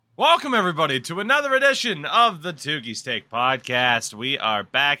Welcome, everybody, to another edition of the Toogie Steak Podcast. We are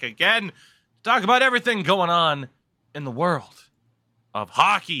back again to talk about everything going on in the world of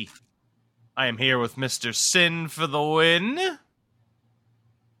hockey. I am here with Mr. Sin for the win.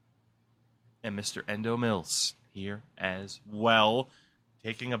 And Mr. Endo Mills here as well.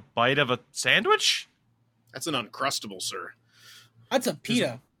 Taking a bite of a sandwich? That's an Uncrustable, sir. That's a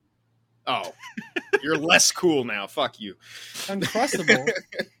pita. Oh, you're less cool now. Fuck you. Uncrustable.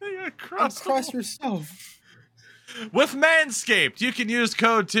 Uncrustable. Uncrust yourself. With Manscaped, you can use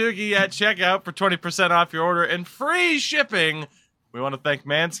code Toogie at checkout for 20% off your order and free shipping. We want to thank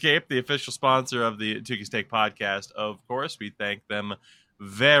Manscaped, the official sponsor of the Toogie Steak Podcast. Of course, we thank them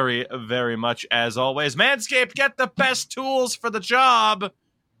very, very much as always. Manscaped, get the best tools for the job.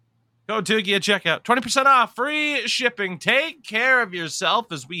 Code Toogie at checkout. 20% off, free shipping. Take care of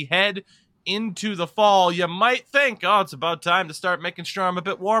yourself as we head into the fall. You might think, oh, it's about time to start making sure I'm a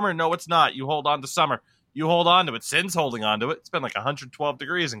bit warmer. No, it's not. You hold on to summer. You hold on to it. Sin's holding on to it. It's been like 112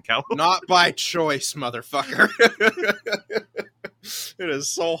 degrees in California. Not by choice, motherfucker. It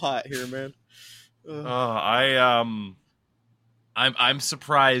is so hot here, man. I'm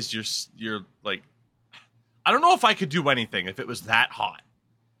surprised you're like, I don't know if I could do anything if it was that hot.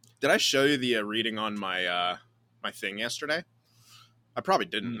 Did I show you the reading on my my thing yesterday? I probably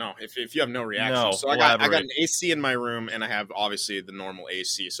didn't. No, if you have no reaction. No, so I got an AC in my room, and I have obviously the normal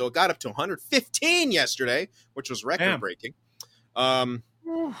AC. So it got up to 115 yesterday, which was record breaking. And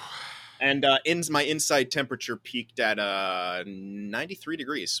my inside temperature peaked at 93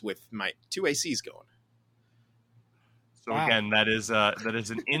 degrees with my two ACs going. So again, that is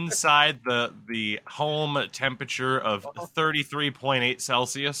an inside the home temperature of 33.8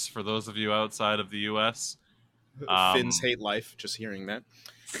 Celsius for those of you outside of the U.S. Finns hate life, just hearing that.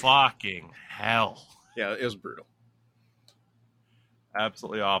 Fucking hell. Yeah, it was brutal.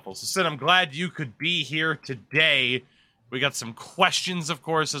 Absolutely awful. So, Sid, I'm glad you could be here today. We got some questions, of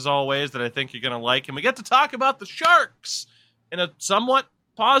course, as always, that I think you're going to like. And we get to talk about the Sharks in a somewhat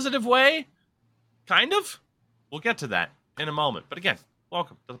positive way. Kind of. We'll get to that in a moment. But again,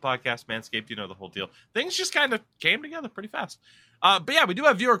 welcome to the podcast, Manscaped. You know the whole deal. Things just kind of came together pretty fast. But yeah, we do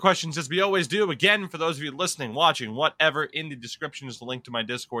have viewer questions, as we always do. Again, for those of you listening, watching, whatever, in the description is the link to my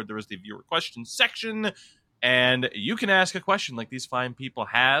Discord. There is the viewer questions section. And you can ask a question like these fine people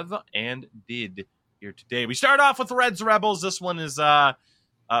have and did here today. We start off with the Reds Rebels. This one is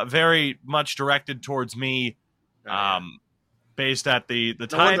very much directed towards me. Based at the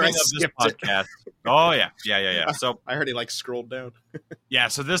timing of this podcast. Oh, yeah. So I heard he scrolled down. Yeah,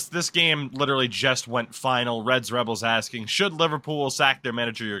 so this game literally just went final. Reds Rebels asking, should Liverpool sack their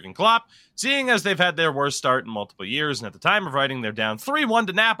manager Jurgen Klopp, seeing as they've had their worst start in multiple years, and at the time of writing, they're down 3-1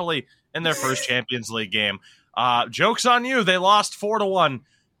 to Napoli in their first Champions League game. Joke's on you. They lost 4-1.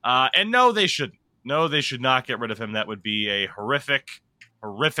 And no, they shouldn't. No, they should not get rid of him. That would be a horrific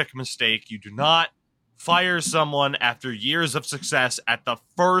mistake. You do not fire someone after years of success at the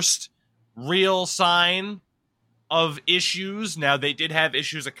first real sign of issues. Now, they did have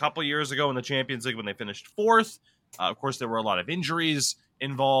issues a couple years ago in the Champions League when they finished fourth. Of course, there were a lot of injuries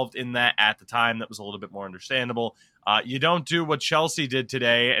involved in that at the time. That was a little bit more understandable. You don't do what Chelsea did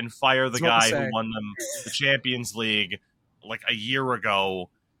today and fire the guy who won them the Champions League like a year ago.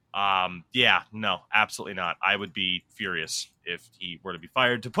 Yeah, no, absolutely not. I would be furious if he were to be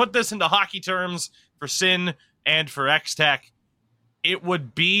fired. To put this into hockey terms for Sin and for X-Tech, it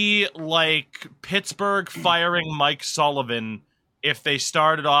would be like Pittsburgh firing Mike Sullivan if they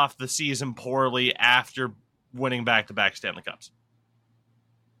started off the season poorly after winning back-to-back Stanley Cups.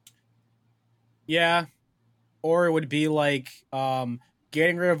 Yeah. Or it would be like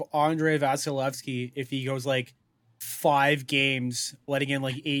getting rid of Andrei Vasilevsky if he goes 5 games, letting in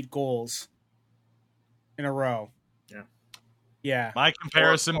 8 goals in a row. Yeah. My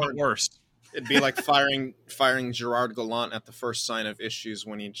comparison, but worse. It'd be like firing Gerard Gallant at the first sign of issues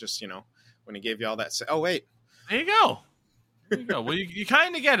when he just, when he gave you all that. Oh, wait. There you go. Well, you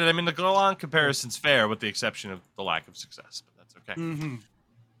kind of get it. I mean, the Gallant comparison's fair with the exception of the lack of success, but that's okay. Mm-hmm.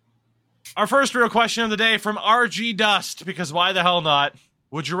 Our first real question of the day from RG Dust, because why the hell not?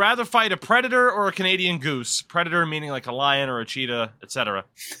 Would you rather fight a predator or a Canadian goose? Predator meaning like a lion or a cheetah, etc.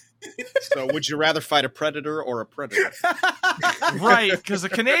 So would you rather fight a predator or a predator? Right, because the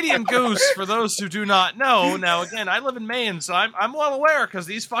Canadian goose, for those who do not know, now again, I live in Maine, so I'm well aware because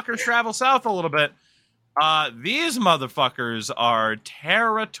these fuckers travel south a little bit. These motherfuckers are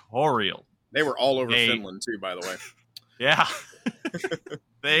territorial. They were all over Finland too, by the way. Yeah.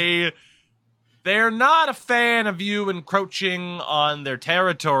 They're not a fan of you encroaching on their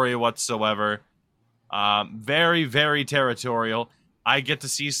territory whatsoever. Very, very territorial. I get to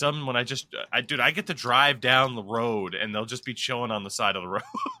see some when I get to drive down the road and they'll just be chilling on the side of the road.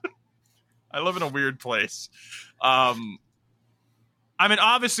 I live in a weird place. I mean,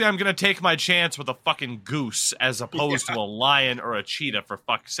 obviously, I'm going to take my chance with a fucking goose as opposed to a lion or a cheetah, for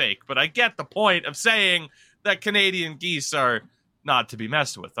fuck's sake. But I get the point of saying that Canadian geese are not to be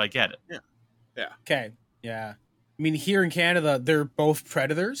messed with. I get it. Yeah. Okay. Yeah. I mean, here in Canada, they're both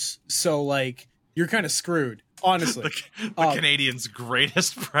predators. So, like, you're kind of screwed, honestly. the Canadians'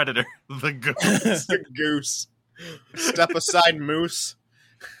 greatest predator, the goose. The goose. Step aside, moose.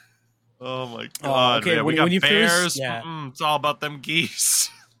 Oh my god, okay. man. When We got you bears. first- yeah. It's all about them geese.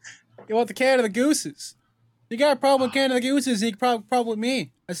 You want the Canada Gooses? You got a problem with Canada Gooses? You can problem with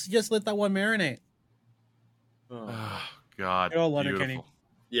me. I suggest let that one marinate. Oh god. Good old Leonard Beautiful.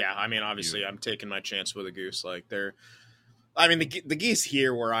 Yeah, I mean, obviously, I'm taking my chance with a goose. Like, I mean, the geese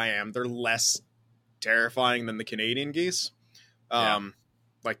here where I am, they're less terrifying than the Canadian geese.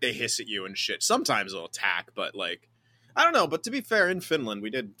 Like, they hiss at you and shit. Sometimes they'll attack, but, like, I don't know. But to be fair, in Finland, we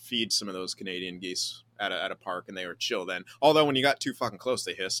did feed some of those Canadian geese at a park, and they were chill then. Although, when you got too fucking close,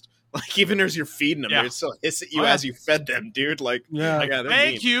 they hissed. Like, even as you're feeding them, they'd still hiss at you as you fed them, dude. Like, Yeah. they're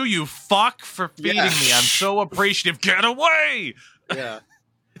Thank mean. you fuck, for feeding me. I'm so appreciative. Get away! Yeah.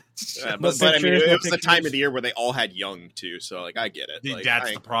 Yeah, No but I mean, pictures, it no was the time pictures. of the year where they all had young, too. So, like, I get it. Like,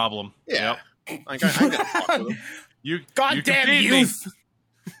 That's the problem. yeah. Yep. Like, I gotta fuck with them. You can Goddamn feed me. youth!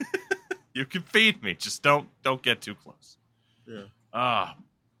 You can feed me. Just don't get too close. Yeah. Oh,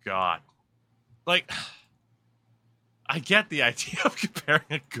 God. Like, I get the idea of comparing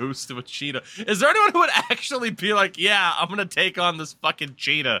a goose to a cheetah. Is there anyone who would actually be like, yeah, I'm going to take on this fucking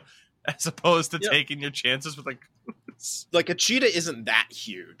cheetah as opposed to taking your chances with a goose? Like, a cheetah isn't that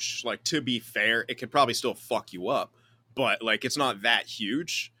huge. Like, to be fair, it could probably still fuck you up. But, like, it's not that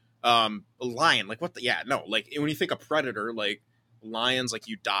huge. A lion, like, what the... Yeah, no. Like, when you think of predator, like, lions, like,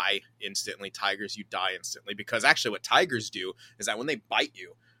 you die instantly. Tigers, you die instantly. Because actually what tigers do is that when they bite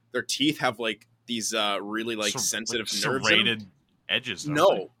you, their teeth have, like, these really, like, sensitive nerves in them. Serrated edges.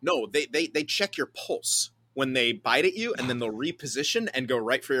 don't No. They check your pulse when they bite at you, and then they'll reposition and go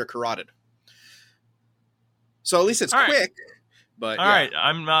right for your carotid. So at least it's All right. quick. But All right,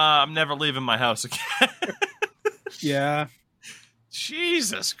 I'm never leaving my house again. Yeah.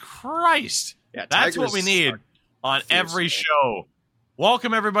 Jesus Christ. Yeah, That's what tigers we need are on fierce, every man. show.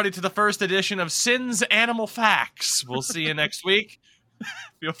 Welcome, everybody, to the first edition of Sin's Animal Facts. We'll see you next week.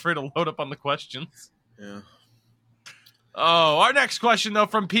 Feel free to load up on the questions. Yeah. Oh, our next question, though,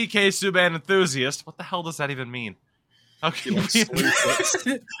 from PK Subban Enthusiast. What the hell does that even mean? How can you be It's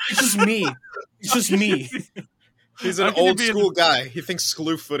just me. It's just me. He's How an can you old be an- school guy. He thinks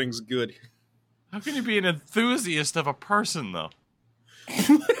slew footing's good. How can you be an enthusiast of a person, though?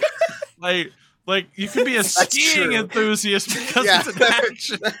 like you can be a skiing true. enthusiast because Yeah. it's an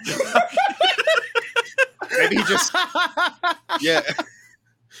action. Maybe he just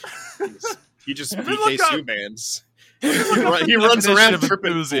he just Look PK up- Subans. Look up He the runs definition around of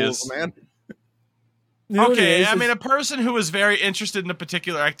tripping enthusiast. fools, man. You know what it Okay, is? I mean a person who is very interested in a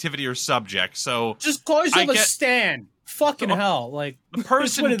particular activity or subject. So Just call yourself I a get- stan. Fucking Oh, hell. Like, the that's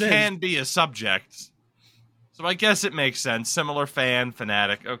person what it is. can be a subject. So I guess it makes sense. Similar fan,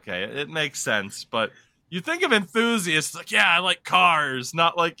 fanatic. Okay, it makes sense. But you think of enthusiasts like, yeah, I like cars,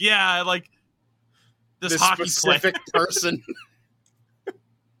 not like, yeah, I like this hockey specific player. person.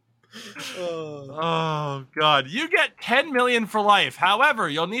 Oh God! You get $10 million for life. However,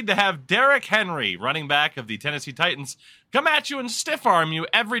 you'll need to have Derrick Henry, running back of the Tennessee Titans, come at you and stiff arm you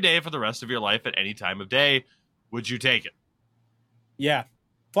every day for the rest of your life at any time of day. Would you take it? Yeah.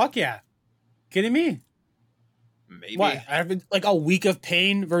 Fuck yeah. Kidding me? Maybe. What? Having like a week of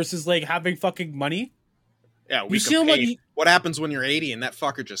pain versus like having fucking money? Yeah, we seem can like pay. you- What happens when you're 80 and that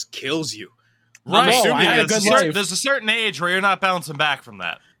fucker just kills you? Right. No, I had a There's good life. there's a certain age where you're not bouncing back from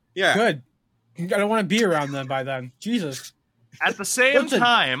that. Yeah. Good. I don't want to be around them by then. Jesus. At the same Listen.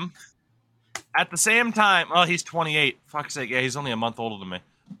 time, well, he's 28. Fuck's sake, yeah, he's only a month older than me.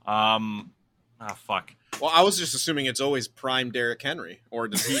 Fuck. Well, I was just assuming it's always prime Derrick Henry, or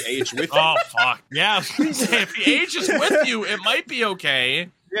does he age with you? Oh, fuck. Yeah, I was gonna say, if he ages with you, it might be okay.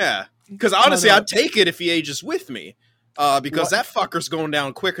 Yeah, because honestly, No. I'd take it if he ages with me, because that fucker's going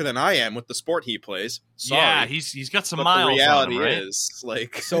down quicker than I am with the sport he plays. Sorry. Yeah, he's got some but miles the reality on him, right? is,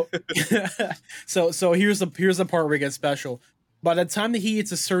 like, So here's the part where it gets special. By the time that he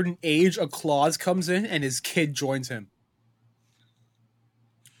hits a certain age, a clause comes in and his kid joins him.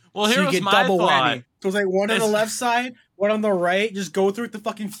 Well, So here you was get my double thought. whammy. So it's like one on the It's- left side, one on the right. Just go through with the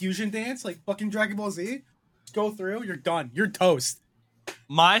fucking fusion dance, like fucking Dragon Ball Z. Just go through, you're done. You're toast.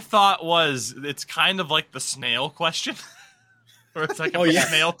 My thought was it's kind of like the snail question. where it's like if a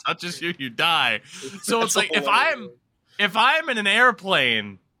snail touches you, you die. So it's like if I'm in an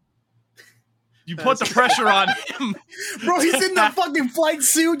airplane, you put the pressure on him. Bro, he's in the fucking flight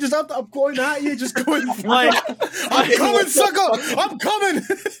suit, just up going at you, just going like, I'm coming, sucker! I'm coming!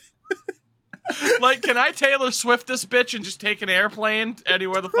 Like, can I Taylor Swift this bitch and just take an airplane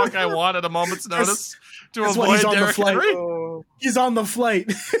anywhere the fuck I want at a moment's notice to avoid Derrick Henry? He's on the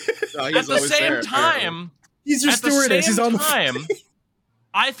flight. No, at the same time, he's your stewardess. He's on the time,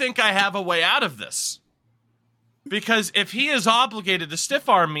 I think I have a way out of this. Because if he is obligated to stiff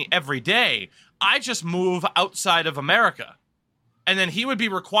arm me every day, I just move outside of America. And then he would be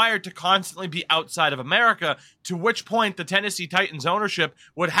required to constantly be outside of America, to which point the Tennessee Titans ownership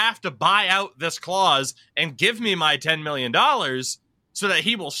would have to buy out this clause and give me my $10 million so that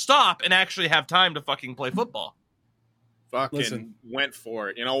he will stop and actually have time to fucking play football. Fucking went for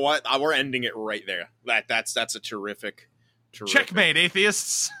it. You know what? We're ending it right there. That's a terrific. Checkmate,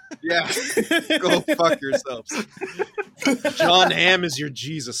 atheists. Yeah. Go fuck yourselves. John Hamm is your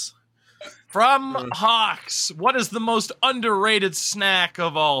Jesus. From Hawks, what is the most underrated snack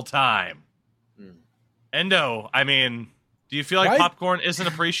of all time? Endo, I mean, do you feel like popcorn isn't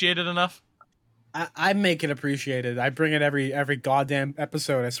appreciated enough? I make it appreciated. I bring it every goddamn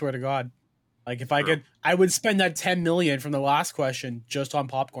episode, I swear to God. Like, if I could, I would spend that $10 million from the last question just on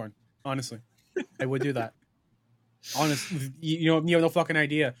popcorn. Honestly. I would do that. Honestly, you have no fucking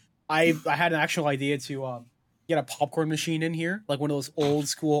idea. I had an actual idea to get a popcorn machine in here, like one of those old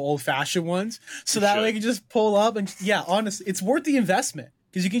school, old fashioned ones, so that way I can just pull up and honestly, it's worth the investment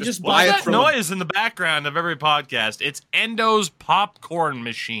because you can just buy that noise in the background of every podcast. It's Endo's popcorn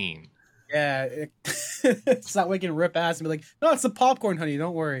machine. Yeah, it's not like we can rip ass and be like, no, it's the popcorn, honey.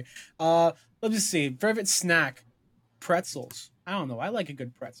 Don't worry. Let's just see. Favorite snack, pretzels. I don't know. I like a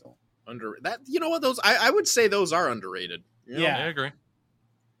good pretzel. You know what? Those I would say those are underrated. You know? Yeah, I agree.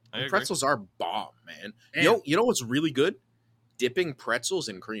 Pretzels are bomb, man. You know what's really good? Dipping pretzels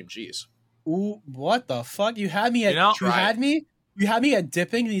in cream cheese. Ooh, what the fuck? You had me at You had me at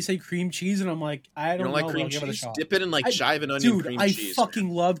dipping, and you say cream cheese, and I'm like, I don't know. Like cream cheese? Dip it in like chive and onion cream cheese. I fucking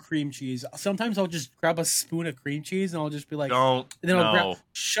love cream cheese. Sometimes I'll just grab a spoon of cream cheese, and I'll just be like,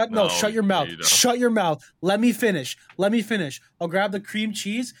 shut your mouth. Shut your mouth. Let me finish. I'll grab the cream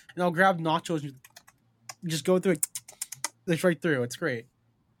cheese, and I'll grab nachos, and just go through it. It's right through. It's great.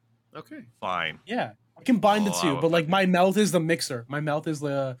 Okay, fine. Yeah, I combine the two, but like my mouth is the mixer. My mouth is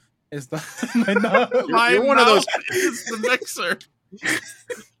the my mouth. You're one of those is the mixer.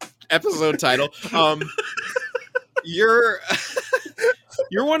 Episode title. You're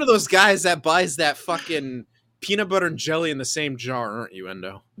one of those guys that buys that fucking peanut butter and jelly in the same jar, aren't you,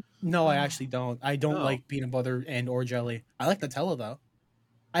 Endo? No, I actually don't. I don't like peanut butter and or jelly. I like Nutella though.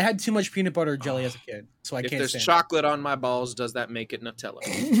 I had too much peanut butter jelly as a kid, so I can't. If there's chocolate on my balls, does that make it Nutella?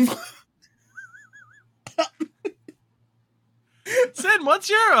 Sin, what's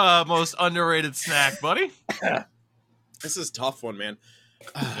your most underrated snack, buddy? This is a tough one, man.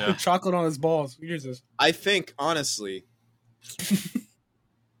 Chocolate on his balls. Jesus. I think, honestly,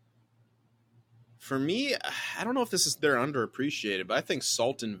 for me, I don't know if they're underappreciated, but I think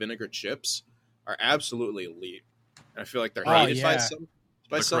salt and vinegar chips are absolutely elite. I feel like they're hated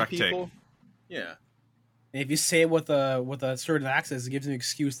by some people. Take. Yeah. And if you say it with a certain accent, it gives you an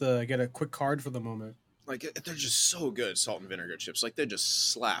excuse to get a quick card for the moment. Like, they're just so good, salt and vinegar chips. Like, they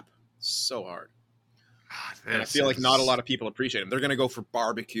just slap so hard. God, and I feel like not a lot of people appreciate them. They're going to go for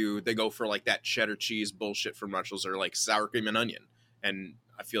barbecue. They go for, like, that cheddar cheese bullshit from Russell's, or, like, sour cream and onion. And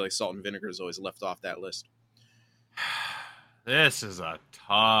I feel like salt and vinegar is always left off that list. This is a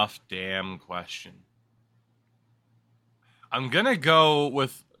tough damn question. I'm going to go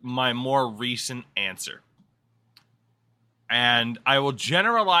with my more recent answer. And I will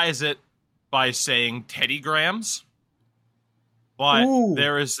generalize it by saying Teddy Grahams. But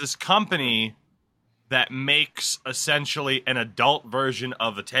there is this company that makes essentially an adult version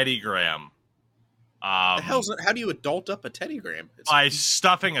of a Teddy Graham. How do you adult up a Teddy Graham? By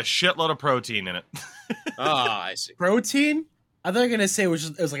stuffing a shitload of protein in it. I see. Protein? I thought you were going to say it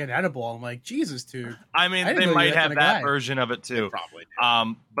was like an edible. I'm like, Jesus, dude. I mean, they might have that version of it, too. They probably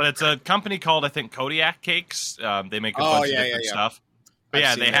do. But it's a company called, I think, Kodiak Cakes. They make a bunch of different stuff.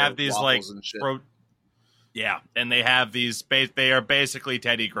 But they have these, like, and they have these, they are basically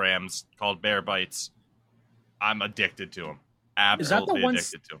Teddy Grahams called Bear Bites. I'm addicted to them. Absolutely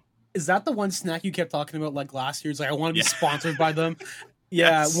addicted to them. Is that the one snack you kept talking about, like, last year? It's like, I want to be sponsored by them.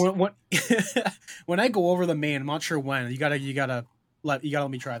 Yeah, Yes. when I go over the Maine, I'm not sure when. You gotta let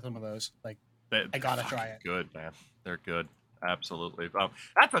me try some of those. Like, I gotta try it. Good, man. They're good. Absolutely.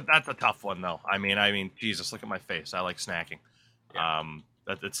 That's a tough one though. I mean, Jesus, look at my face. I like snacking. Yeah.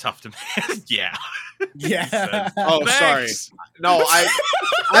 It's tough to yeah. Yeah. Oh, sorry. No,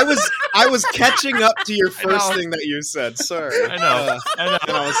 I was catching up to your first thing that you said. Sorry. I know.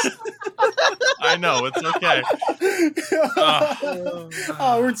 I know. It's okay.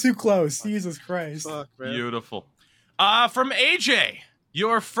 Oh, we're too close. Jesus Christ. Fuck, man. Beautiful. From AJ,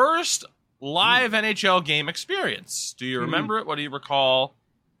 your first live NHL game experience. Do you remember it? What do you recall?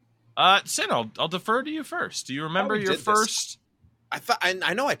 Sin, I'll defer to you first. Do you remember your first?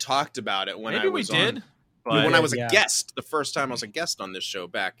 I know I talked about it when Maybe I was we did. But when I was a guest, the first time I was a guest on this show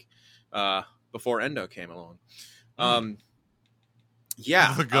back before Endo came along.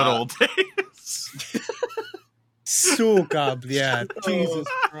 Yeah. The good old days. Suka, yeah. Jesus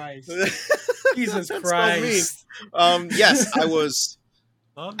Christ. Jesus Christ. Yes, I was.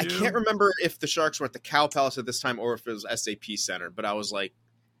 I I can't remember if the Sharks were at the Cow Palace at this time or if it was SAP Center, but I was like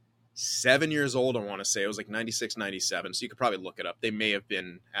 7 years old, I want to say. It was like 96, 97, so you could probably look it up. They may have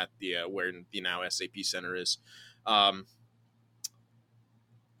been at the where the now SAP Center is. And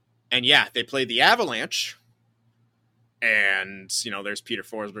yeah, they played the Avalanche. And, there's Peter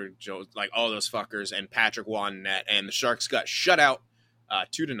Forsberg, Joe, like all those fuckers, and Patrick Waugh in net, and the Sharks got shut out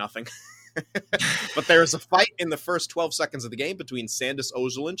 2-0. But there was a fight in the first 12 seconds of the game between Sandis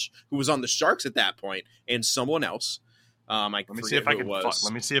Ozolinsh, who was on the Sharks at that point, and someone else. Let me see if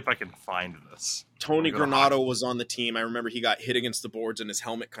I can find this. Tony Granato was on the team. I remember he got hit against the boards and his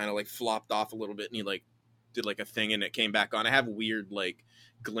helmet kind of like flopped off a little bit, and he like did like a thing and it came back on. I have weird like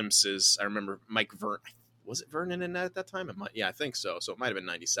glimpses. I remember Mike Vernon. Was it Vernon in that at that time? Yeah, I think so. So it might have been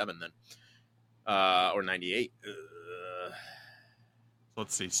 97 then, or 98.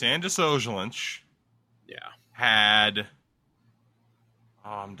 Let's see. Sandis Ozolinsh. Yeah. Had. Oh,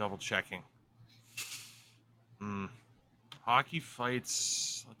 I'm double checking. Hockey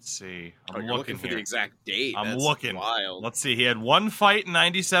fights. Let's see. I'm looking for the exact date. That's looking wild. Let's see. He had one fight in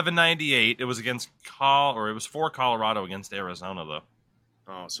 97-98. It was against it was for Colorado against Arizona though.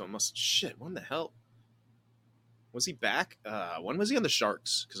 Oh, so it must. Shit. When the hell was he back? When was he on the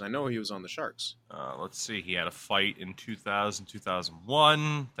Sharks? Because I know he was on the Sharks. Let's see. He had a fight in 2000,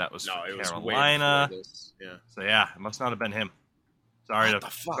 2001. That was for was Carolina. way before this. Yeah. So yeah, it must not have been him. Sorry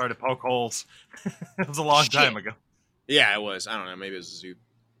to poke holes. It was a long time ago. Yeah, it was. I don't know. Maybe it was a zoo.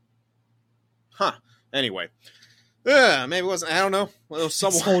 Huh. Anyway. Maybe it wasn't. I don't know. Well,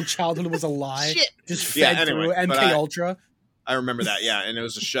 His whole childhood was a lie. Shit. Just fed through MK Ultra. I remember that, yeah. And it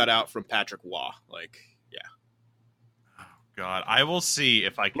was a shutout from Patrick Waugh. Like, yeah. Oh, God. I will see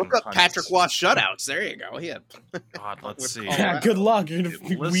if I can look up Patrick Waugh shutouts. There you go. Yeah. God, let's see. Yeah, good luck. You're going to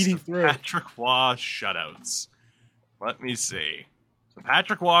be weeding through. Patrick Waugh shutouts. Let me see. So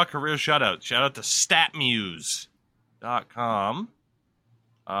Patrick Waugh career shutouts. Shout out to statmuse.com.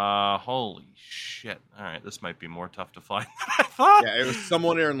 Holy shit. All right, this might be more tough to find than I thought. Yeah, it was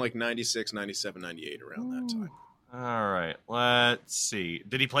somewhere in like 96, 97, 98 around that time. All right, let's see.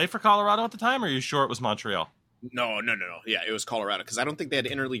 Did he play for Colorado at the time, or are you sure it was Montreal? No. Yeah, it was Colorado, because I don't think they had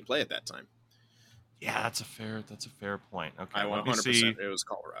interleague play at that time. Yeah, that's a fair point. Okay, I 100% it was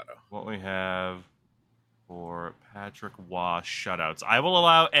Colorado. What we have for Patrick Waugh shutouts. I will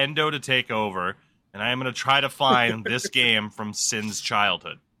allow Endo to take over, and I am going to try to find this game from Sin's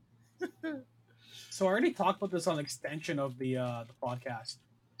childhood. So I already talked about this on extension of the podcast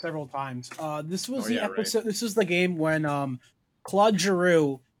several times. This was the episode. Right. This is the game when Claude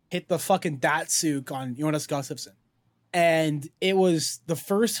Giroux hit the fucking Datsuk on Jonas Gustafsson, and it was the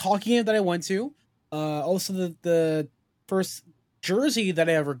first hockey game that I went to. Also, the first jersey that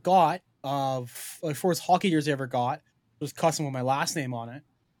I ever got first hockey jersey I ever got was custom with my last name on it,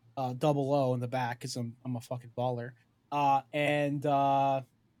 00 in the back because I'm a fucking baller. And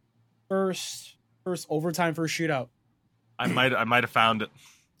first overtime, first shootout. I might have found it.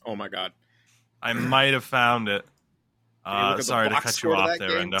 Oh my god, I might have found it. Sorry to cut you off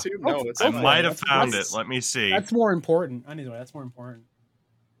there, Endo. No, I might have found it. Let me see. That's more important. Anyway, that's more important.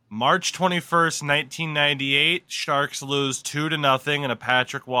 March 21st, 1998, Sharks lose 2-0 in a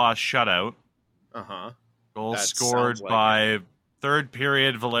Patrick Waugh shutout. Goal scored by third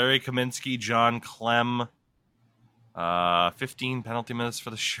period, Valeri Kaminsky, John Clem. 15 penalty minutes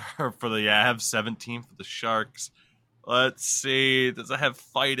for the Avs, 17 for the Sharks. Let's see. Does it have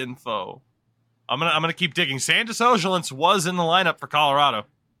fight info? I'm gonna keep digging. Sandis Ozolinsh was in the lineup for Colorado.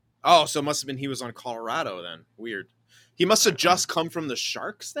 Oh, so it must have been he was on Colorado then. Weird. He must have just come from the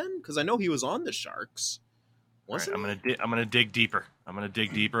Sharks then, because I know he was on the Sharks. Right, I'm gonna dig deeper. I'm gonna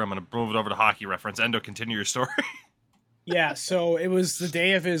move it over to Hockey Reference. Endo, continue your story. Yeah, so it was the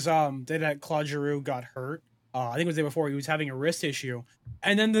day of his day that Claude Giroux got hurt. I think it was the day before, he was having a wrist issue.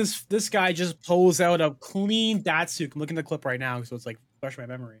 And then this guy just pulls out a clean Datsuk. I'm looking at the clip right now, so it's like fresh in my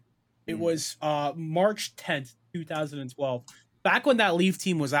memory. It was March 10th, 2012. Back when that Leaf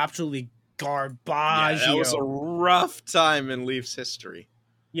team was absolutely garbage. Yeah, that was a rough time in Leafs history.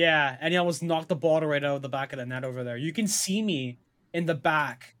 Yeah, and he almost knocked the ball right out of the back of the net over there. You can see me in the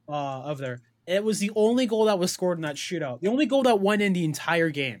back of there. It was the only goal that was scored in that shootout. The only goal that went in the entire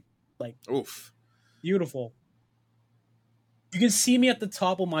game. Like, oof. Beautiful. You can see me at the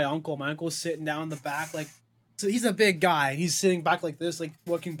top of my uncle. My uncle's sitting down in the back. Like, so he's a big guy. He's sitting back like this, like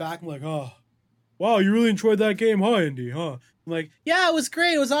looking back. I'm like, oh, wow, you really enjoyed that game, huh, Andy? Huh? I'm like, yeah, it was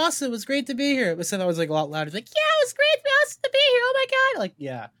great. It was awesome. It was great to be here. But then I was like a lot louder. He's like, yeah, it was great. It was awesome to be here. Oh my god! Like,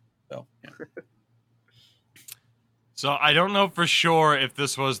 yeah. So, yeah. So I don't know for sure if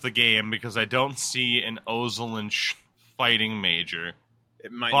this was the game because I don't see an Ozil fighting major.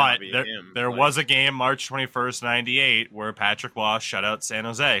 It might not be him. There was a game March 21st, 98 where Patrick Waugh shut out San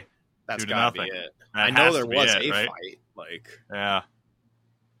Jose. That's gotta be it. That I know there was it, a right? fight. Like, yeah.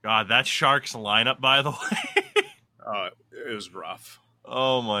 God, that Sharks lineup, by the way. It was rough.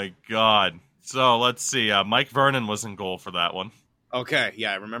 Oh my god. So let's see. Mike Vernon was in goal for that one. Okay,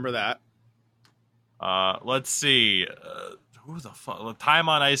 yeah, I remember that. Let's see. Who the fuck? Time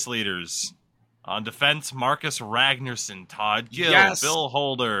on ice leaders. On defense, Marcus Ragnarsson, Todd Gill, Yes! Bill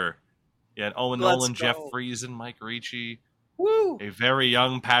Holder. Yeah, Owen Let's Nolan, go. Jeff Friesen, Mike Ricci. Woo! A very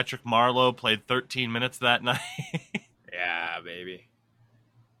young Patrick Marleau played 13 minutes that night. Yeah, baby.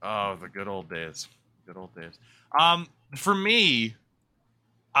 Oh, the good old days. Good old days. For me,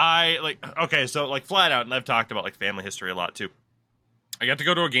 so flat out, and I've talked about like family history a lot too. I got to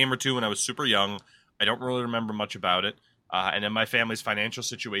go to a game or two when I was super young. I don't really remember much about it. And then my family's financial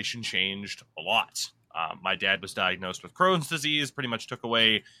situation changed a lot. My dad was diagnosed with Crohn's disease, pretty much took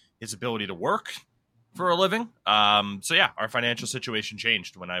away his ability to work for a living. So yeah, our financial situation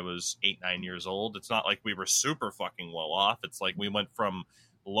changed when I was 8-9 years old. It's not like we were super fucking well off. It's like we went from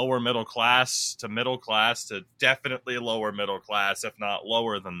lower middle class to definitely lower middle class, if not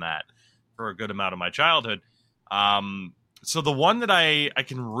lower than that, for a good amount of my childhood. So the one that I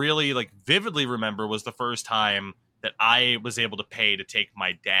can really like vividly remember was the first time that I was able to pay to take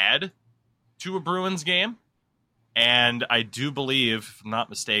my dad to a Bruins game. And I do believe, if I'm not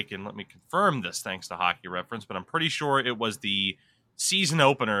mistaken, let me confirm this thanks to Hockey Reference, but I'm pretty sure it was the season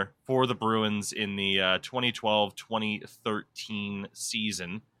opener for the Bruins in the 2012-2013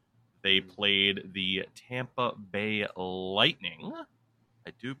 season. They played the Tampa Bay Lightning,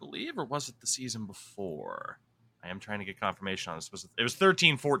 I do believe, or was it the season before? I am trying to get confirmation on this. It was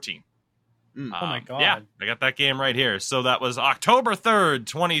 13-14. Oh my god. Yeah, I got that game right here. So that was October 3rd,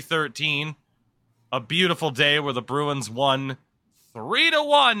 2013. A beautiful day where the Bruins won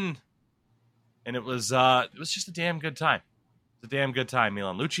 3-1. And it was just a damn good time. It's a damn good time.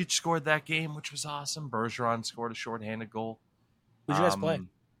 Milan Lucic scored that game, which was awesome. Bergeron scored a shorthanded goal. Who'd you guys play?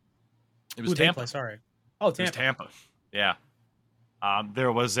 It was Tampa. Sorry. Oh, Tampa. It was Tampa. Yeah.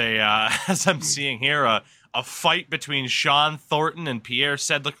 There was as I'm seeing here, a fight between Sean Thornton and Pierre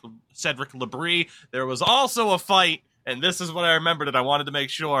Cedric Labrie. There was also a fight, and this is what I remembered, and I wanted to make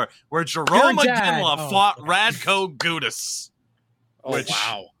sure, where Jerome Iginla fought Radko Gudas. Oh,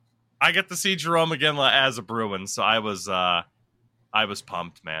 wow. I get to see Jerome Iginla as a Bruin, so I was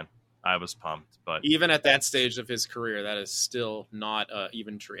pumped, man. I was pumped. But even at that stage of his career, that is still not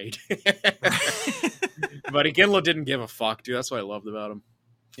even trade. But Iginla didn't give a fuck, dude. That's what I loved about him.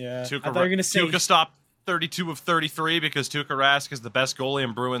 Yeah. I thought you were going to say Tuukka stopped 32 of 33 because Tuukka Rask is the best goalie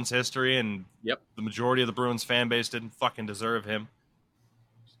in Bruins history, and the majority of the Bruins fan base didn't fucking deserve him.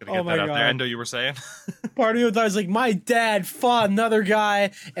 Just gonna get that out there. Endo, you were saying? Part of me thought was like, my dad fought another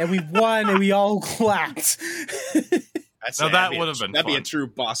guy, and we won, and we all clapped. That would have been that'd fun. be a true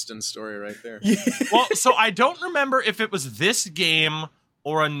Boston story right there. Yeah. Well, so I don't remember if it was this game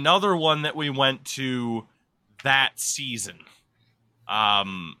or another one that we went to that season.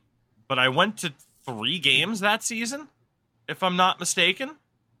 But I went to 3 games that season, if I'm not mistaken.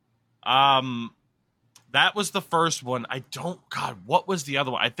 That was the first one. What was the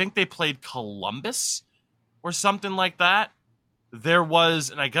other one? I think they played Columbus or something like that. There was,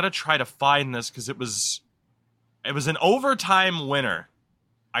 and I gotta try to find this because it was an overtime winner.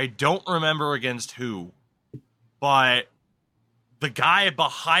 I don't remember against who, but the guy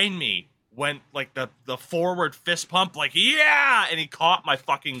behind me went like the forward fist pump, like, yeah, and he caught my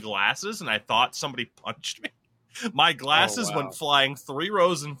fucking glasses, and I thought somebody punched me. My glasses went flying 3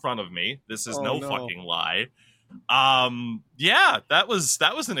 rows in front of me. This is no fucking lie. Yeah, that was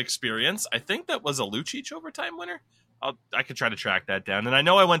an experience. I think that was a Lucic overtime winner. I could try to track that down. And I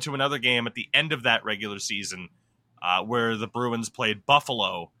know I went to another game at the end of that regular season where the Bruins played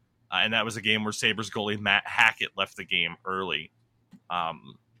Buffalo, and that was a game where Sabres goalie Matt Hackett left the game early. Yeah,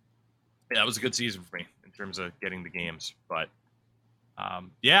 that was a good season for me in terms of getting the games. But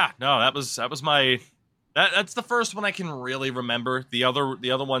that was my. That's the first one I can really remember. The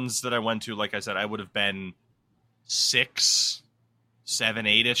other ones that I went to, like I said, I would have been 6, 7,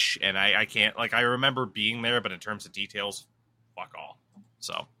 8-ish, and I can't, like, I remember being there, but in terms of details, fuck all.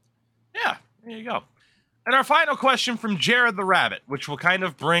 So, yeah, there you go. And our final question from Jared the Rabbit, which will kind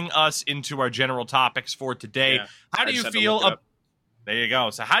of bring us into our general topics for today. Yeah, how do you feel? There you go.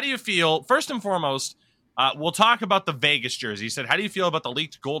 So how do you feel? First and foremost, we'll talk about the Vegas jersey. He said, how do you feel about the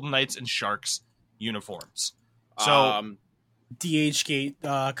leaked Golden Knights and Sharks uniforms? So DH Gate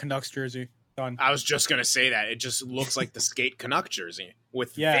Canucks jersey. Done. I was just gonna say that it just looks like the Skate Canuck jersey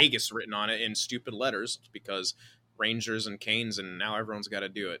with Vegas written on it in stupid letters because Rangers and Canes, and now everyone's got to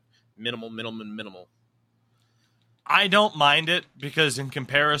do it. Minimal. I don't mind it because in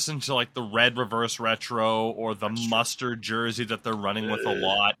comparison to like the red reverse retro or the mustard jersey that they're running with a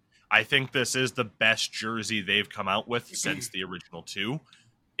lot, I think this is the best jersey they've come out with since the original 2.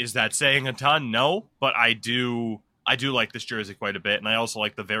 Is that saying a ton? No, but I do like this jersey quite a bit, and I also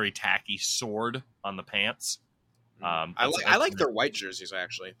like the very tacky sword on the pants. I like their white jerseys,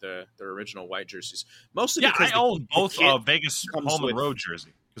 actually, their original white jerseys. Mostly because I own both Vegas home and road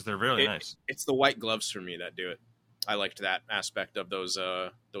jersey because they're really nice. It's the white gloves for me that do it. I liked that aspect of those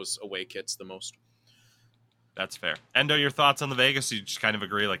away kits the most. That's fair. Endo, your thoughts on the Vegas? You just kind of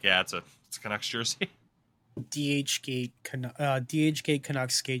agree, like, yeah, it's a Canucks jersey. DH Gate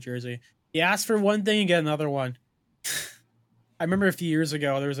Canucks skate jersey. You ask for one thing, you get another one. I remember a few years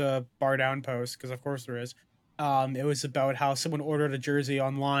ago there was a Bar Down post, because of course there is. It was about how someone ordered a jersey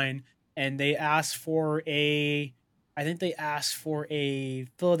online and they asked for a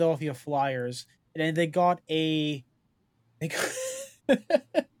Philadelphia Flyers, and then they got a I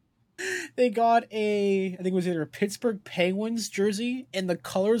think it was either a Pittsburgh Penguins jersey in the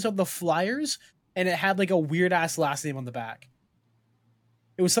colors of the Flyers, and it had like a weird ass last name on the back.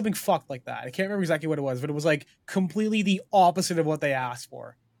 It was something fucked like that. I can't remember exactly what it was, but it was like completely the opposite of what they asked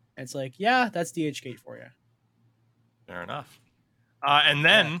for. And it's like, yeah, that's DH Gate for you. Fair enough. And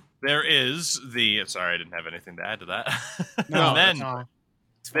then there is the... Sorry, I didn't have anything to add to that. No,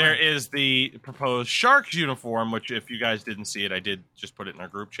 there is the proposed Sharks uniform, which if you guys didn't see it, I did just put it in our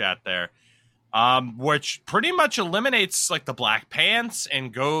group chat there, which pretty much eliminates like the black pants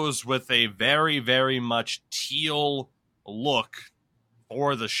and goes with a very, very much teal look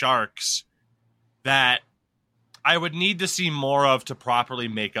for the Sharks that I would need to see more of to properly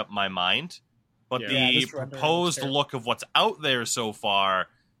make up my mind. But the proposed look of what's out there so far,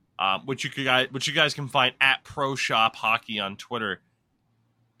 which you guys can find at Pro Shop Hockey on Twitter,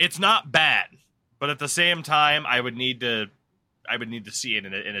 it's not bad. But at the same time, I would need to see it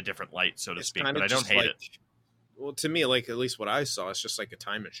in a different light, so to speak. But I don't hate it. Well, to me, like at least what I saw, it's just like a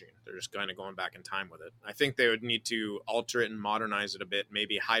time machine. They're just kind of going back in time with it. I think they would need to alter it and modernize it a bit,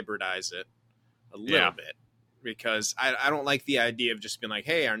 maybe hybridize it a little bit, because I don't like the idea of just being like,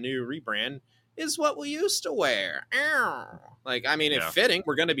 hey, our new rebrand is what we used to wear. Like, I mean, if fitting,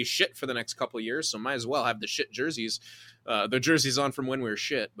 we're going to be shit for the next couple of years, so might as well have the shit jerseys, the jerseys on from when we were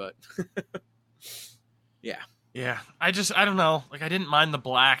shit, but yeah. I don't know. Like, I didn't mind the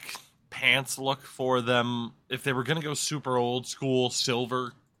black pants look for them. If they were going to go super old school,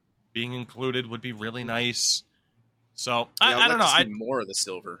 silver being included would be really nice. So I don't know. I more of the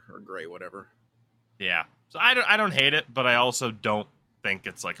silver or gray, whatever. Yeah. So I don't hate it, but I also don't think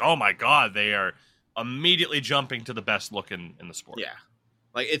it's like, oh my god, they are immediately jumping to the best look in the sport. Yeah.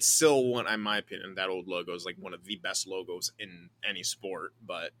 Like, it's still one, in my opinion, that old logo is like one of the best logos in any sport.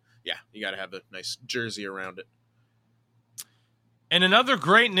 But yeah, you got to have a nice jersey around it. And another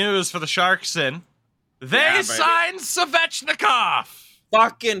great news for the Sharks, they signed Svechnikov.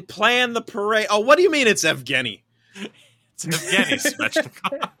 Fucking plan the parade. Oh, what do you mean it's Evgeny? It's Evgeny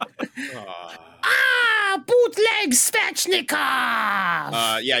Svechnikov. Bootleg Svechnikov!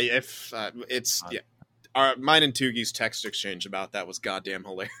 Mine and Tugi's text exchange about that was goddamn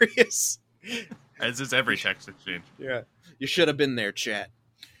hilarious. As is every text exchange. Yeah. You should have been there, chat.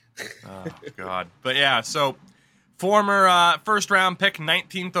 Oh, God. But yeah, so former first-round pick,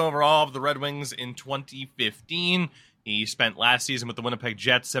 19th overall of the Red Wings in 2015. He spent last season with the Winnipeg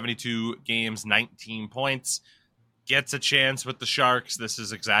Jets, 72 games, 19 points. Gets a chance with the Sharks. This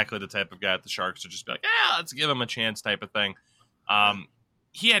is exactly the type of guy that the Sharks would just be like, yeah, let's give him a chance type of thing.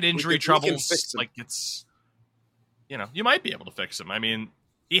 He had injury troubles. Like, it's, you might be able to fix him. I mean,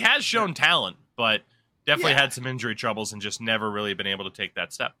 he has shown talent, but definitely had some injury troubles and just never really been able to take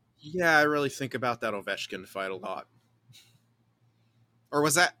that step. Yeah, I really think about that Ovechkin fight a lot. Or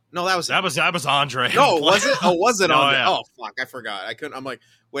was that? No, that was Andre. No, was it? Oh, was it Andre? Yeah. Oh, fuck, I forgot. I couldn't. I'm like,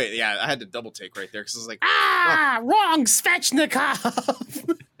 wait, yeah, I had to double take right there because I was like, wrong,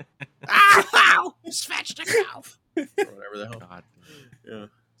 Svechnikov. Svechnikov. Or whatever the hell. God. Yeah.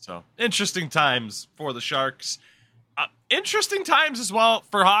 So interesting times for the Sharks. Interesting times as well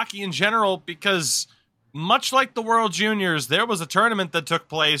for hockey in general, because much like the World Juniors, there was a tournament that took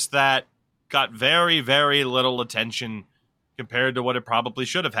place that got very, very little attention compared to what it probably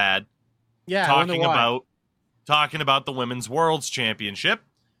should have had. Yeah, talking about the Women's World's Championship,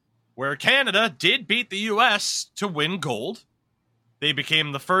 where Canada did beat the U.S. to win gold. They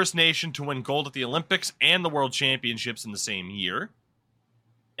became the first nation to win gold at the Olympics and the World Championships in the same year.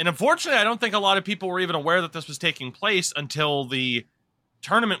 And unfortunately, I don't think a lot of people were even aware that this was taking place until the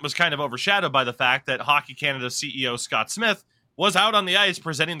tournament was kind of overshadowed by the fact that Hockey Canada CEO Scott Smith was out on the ice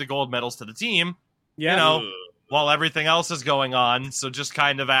presenting the gold medals to the team. Yeah. You know, while everything else is going on. So just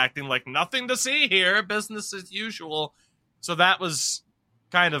kind of acting like nothing to see here, business as usual. So that was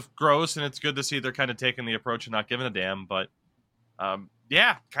kind of gross, and it's good to see they're kind of taking the approach of not giving a damn. But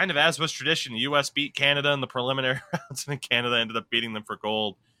yeah, kind of as was tradition, the U.S. beat Canada in the preliminary rounds, and Canada ended up beating them for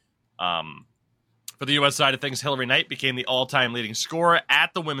gold. For the U.S. side of things, Hillary Knight became the all-time leading scorer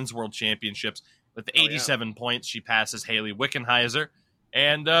at the Women's World Championships with 87 points. She passes Haley Wickenheiser.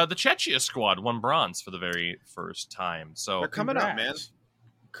 And the Czechia squad won bronze for the very first time. So they're coming up, man.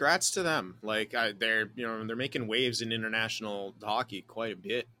 Congrats to them. Like they're making waves in international hockey quite a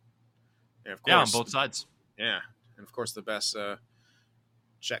bit. And of course, on both sides. Yeah, and of course the best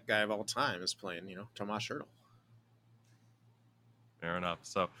Czech guy of all time is playing. Tomas Hertl. Fair enough.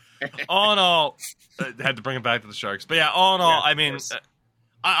 So all in all, I had to bring it back to the Sharks. But yeah, all in all, I mean,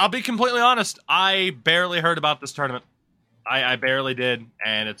 I'll be completely honest. I barely heard about this tournament. I barely did,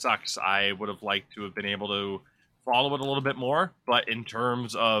 and it sucks. I would have liked to have been able to follow it a little bit more, but in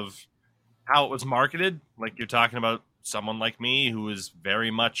terms of how it was marketed, like you're talking about someone like me who is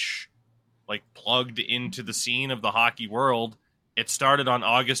very much like plugged into the scene of the hockey world, it started on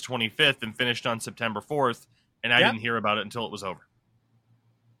August 25th and finished on September 4th, and I didn't hear about it until it was over.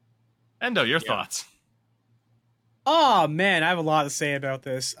 Endo, your thoughts? Oh, man, I have a lot to say about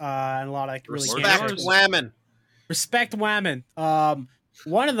this, and a lot I really can't. Respect Whammon.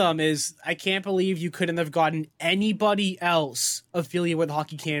 One of them is, I can't believe you couldn't have gotten anybody else affiliated with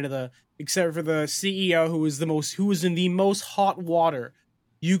Hockey Canada except for the CEO who was in the most hot water.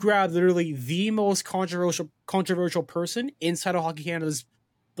 You grabbed literally the most controversial person inside of Hockey Canada's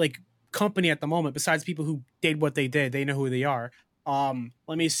company at the moment, besides people who did what they did. They know who they are.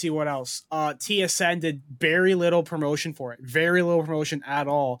 Let me see what else. TSN did very little promotion for it. Very little promotion at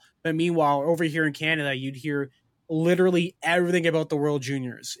all. But meanwhile, over here in Canada, you'd hear literally everything about the World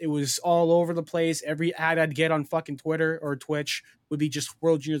Juniors. It was all over the place. Every ad I'd get on fucking Twitter or Twitch would be just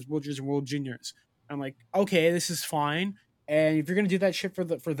World Juniors, World Juniors, and World Juniors. I'm like, okay, this is fine. And if you're gonna do that shit for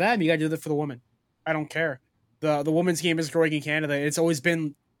them, you gotta do that for the women. I don't care. The women's game is growing in Canada. It's always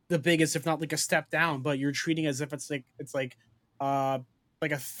been the biggest, if not like a step down. But you're treating it as if it's like a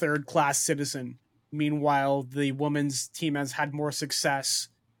third class citizen. Meanwhile, the women's team has had more success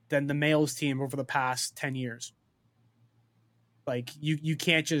than the males team over the past 10 years. Like you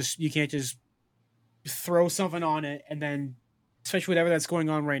can't just throw something on it, and then especially whatever that's going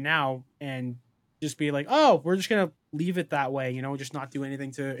on right now, and just be like, oh, we're just gonna leave it that way, just not do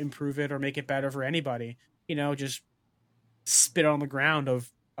anything to improve it or make it better for anybody, just spit on the ground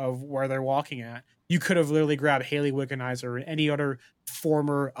of where they're walking at. You could have literally grabbed Haley Wickenheiser or any other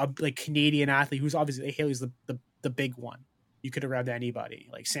former Canadian athlete who's obviously Haley's the big one. You could have grabbed anybody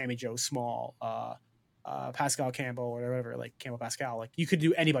like Sammy Joe Small, Pascal Campbell or whatever, like Campbell Pascal. Like you could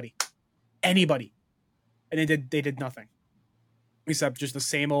do anybody, and they did nothing except just the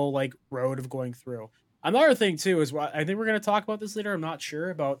same old road of going through. Another thing too is I think we're going to talk about this later. I'm not sure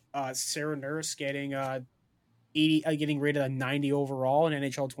about Sarah Nurse getting getting rated a 90 overall in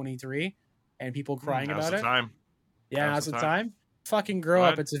NHL 23, and people crying about it. Yeah, now's the time. Fucking grow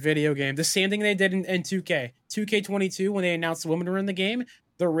up. It's a video game. The same thing they did in 2K. 2K22, when they announced the women were in the game,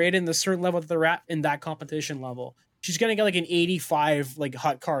 they're rated in the certain level that they're at in that competition level. She's going to get an 85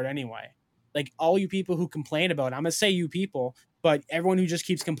 hut card anyway. All you people who complain about it, I'm going to say you people, but everyone who just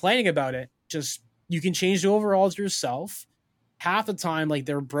keeps complaining about it, you can change the overalls yourself. Half the time,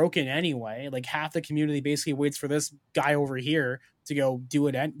 they're broken anyway. Half the community basically waits for this guy over here to go do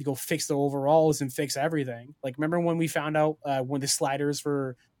it, to go fix the overalls and fix everything. Remember when we found out when the sliders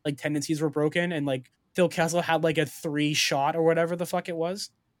for tendencies were broken, and Phil Kessel had a 3 shot or whatever the fuck it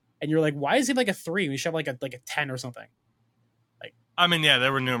was? and you're like, why is he like a 3? We should have like a 10 or something. I mean, yeah,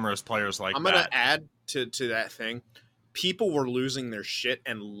 there were numerous players like I'm that. gonna add to that thing. People were losing their shit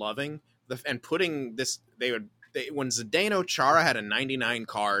and loving and putting this. When Zdeno Chara had a 99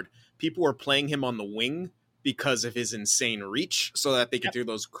 card, people were playing him on the wing because of his insane reach, so that they could do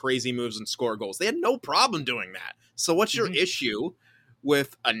those crazy moves and score goals. They had no problem doing that. So what's your issue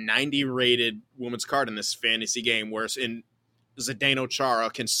with a 90 rated women's card in this fantasy game, whereas in Zdeno Chara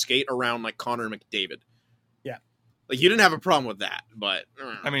can skate around like Connor McDavid? Like, you didn't have a problem with that, but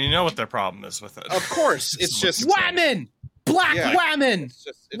I mean, you know what their problem is with it. Of course, it's just Whammon, Black Whammon.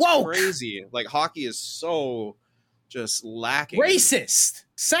 It's crazy. Like, hockey is so just lacking. Racist,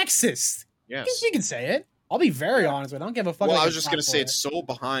 sexist. Yes, you can say it. I'll be very honest with it. I don't give a fuck. Well, I was just gonna say it's so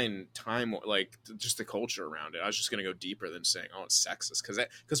behind time, like just the culture around it. I was just gonna go deeper than saying, "Oh, it's sexist,"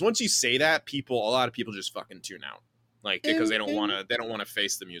 because once you say that, a lot of people just fucking tune out, like because they don't want to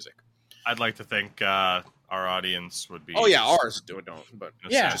face the music. I'd like to think our audience would be. Oh yeah, ours don't. But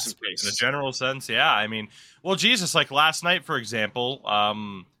yeah, just in case. In a general sense, yeah. I mean, well, Jesus, like last night, for example,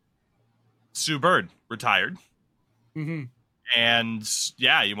 Sue Bird retired, and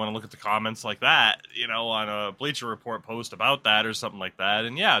yeah, you want to look at the comments like that, on a Bleacher Report post about that or something like that,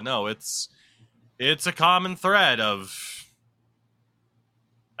 and yeah, no, it's a common thread of,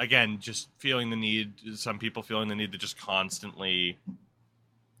 again, just some people feeling the need to just constantly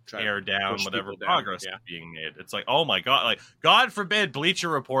tear down whatever progress is being made. It's like, oh my God, like, God forbid Bleacher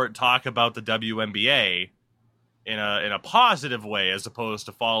Report talk about the WNBA in a positive way, as opposed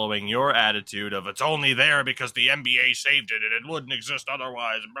to following your attitude of it's only there because the NBA saved it and it wouldn't exist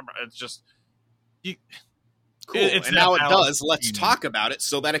otherwise. It's just cool. And now it does. Let's talk about it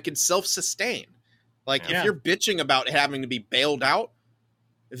so that it can self-sustain. Like, if you're bitching about having to be bailed out,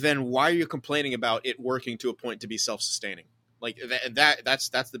 then why are you complaining about it working to a point to be self-sustaining? Like, that's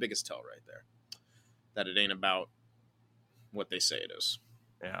the biggest tell right there. That it ain't about what they say it is.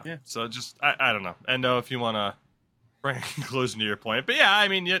 Yeah. So just, I don't know. And if you want to bring a conclusion to your point. But yeah, I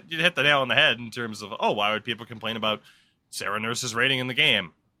mean, you hit the nail on the head in terms of, why would people complain about Sarah Nurse's rating in the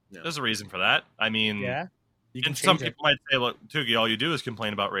game? Yeah. There's a reason for that. I mean, and some people might say, look, Tugi, all you do is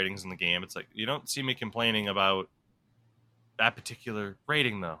complain about ratings in the game. It's like, you don't see me complaining about that particular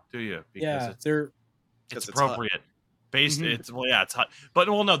rating, though, do you? Because it's appropriate. It's hot. But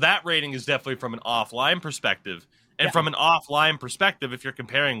no, that rating is definitely from an offline perspective. And from an offline perspective, if you're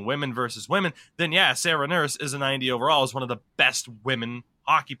comparing women versus women, then Sarah Nurse is a 90 overall, is one of the best women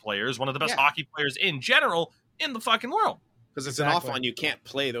hockey players, one of the best hockey players in general in the fucking world. Because it's an offline, you can't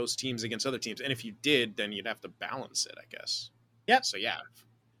play those teams against other teams. And if you did, then you'd have to balance it, I guess. Yep. So yeah.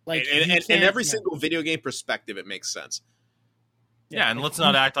 Like, and every single video game perspective, it makes sense. Yeah, and let's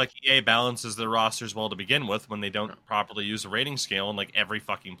not act like EA balances their rosters well to begin with when they don't properly use a rating scale, and like every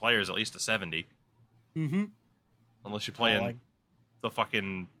fucking player is at least a 70. Mm-hmm. Unless you play in the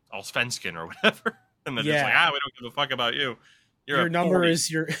fucking Allsvenskan or whatever. And then it's like, we don't give a fuck about you. Your number 40. Is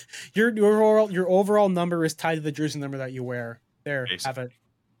your overall number is tied to the jersey number that you wear. There, basically. Have it.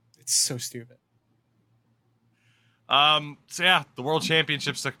 It's so stupid. So yeah, the World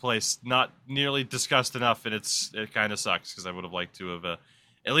Championships took place. Not nearly discussed enough, and it kind of sucks because I would have liked to have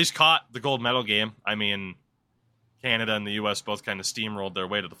at least caught the gold medal game. I mean, Canada and the U.S. both kind of steamrolled their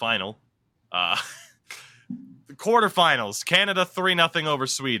way to the final. The quarterfinals, Canada 3-0 over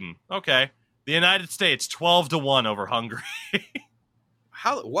Sweden. Okay. The United States 12-1 over Hungary.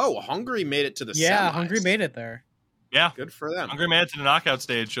 Hungary made it to the semis. Yeah, Hungary made it there. Yeah. Good for them. Hungary made it to the knockout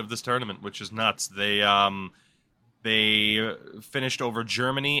stage of this tournament, which is nuts. They finished over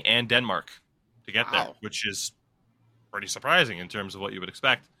Germany and Denmark to get there, which is pretty surprising in terms of what you would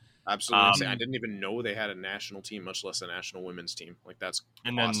expect. Absolutely. I didn't even know they had a national team, much less a national women's team. Like, that's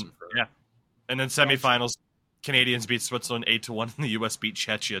awesome for them. Yeah. And then semifinals, Canadians beat Switzerland 8-1, and the U.S. beat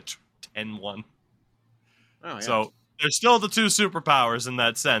Czechia 10-1. Oh, yeah. So they're still the two superpowers in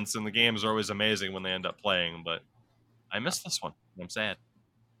that sense, and the games are always amazing when they end up playing, but I missed this one. I'm sad.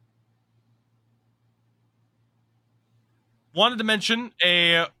 Wanted to mention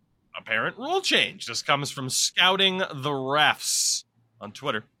a apparent rule change. This comes from Scouting the Refs on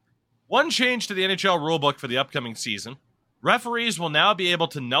Twitter. One change to the NHL rulebook for the upcoming season. Referees will now be able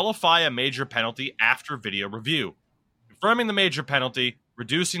to nullify a major penalty after video review. Confirming the major penalty,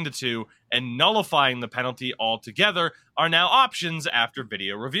 reducing to 2, and nullifying the penalty altogether are now options after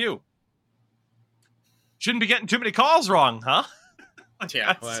video review. Shouldn't be getting too many calls wrong, huh?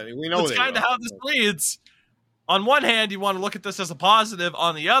 Yeah, we know that's kind of how this reads. On one hand, you want to look at this as a positive.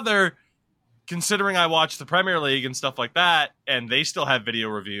 On the other, considering I watch the Premier League and stuff like that, and they still have video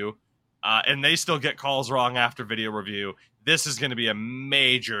review, and they still get calls wrong after video review, this is going to be a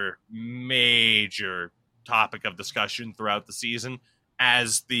major topic of discussion throughout the season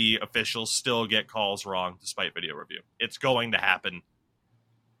as the officials still get calls wrong despite video review. It's going to happen.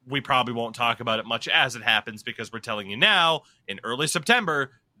 We probably won't talk about it much as it happens because we're telling you now, in early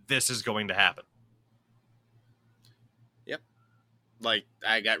September, this is going to happen. Yep. Like,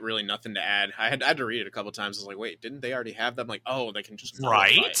 I got really nothing to add. I had to read it a couple times. I was like, wait, didn't they already have them? Like, oh, they can just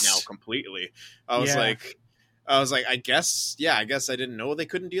right it now completely. I was like, I guess I didn't know they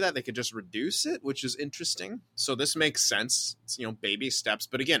couldn't do that. They could just reduce it, which is interesting. So this makes sense. It's, baby steps.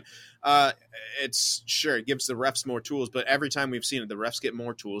 But again, it gives the refs more tools. But every time we've seen it, the refs get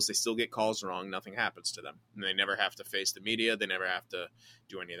more tools. They still get calls wrong. Nothing happens to them. And they never have to face the media. They never have to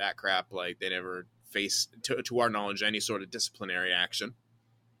do any of that crap. Like, they never face, to our knowledge, any sort of disciplinary action.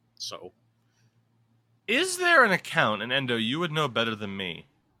 So, is there an account, and Endo, you would know better than me,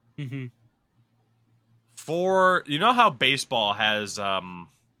 Mm-hmm. for, how baseball has,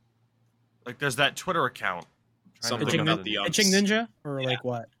 like, there's that Twitter account. Something about the umps. Pitching Ninja? Or like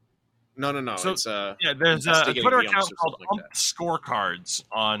what? No. So, it's there's a Twitter account called like Ump Scorecards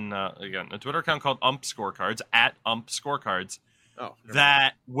on, a Twitter account called Ump Scorecards, at Ump Scorecards,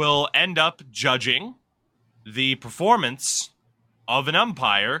 that will end up judging the performance of an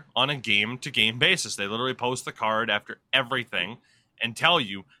umpire on a game-to-game basis. They literally post the card after everything and tell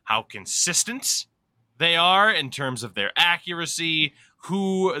you how consistent they are in terms of their accuracy,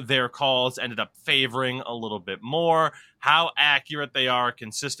 who their calls ended up favoring a little bit more, how accurate they are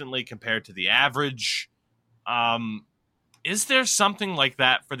consistently compared to the average. Is there something like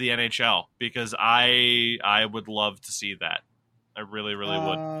that for the NHL? Because I would love to see that. I really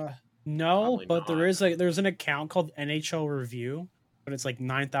would. No, Probably but not. there's an account called NHL Review, but it's like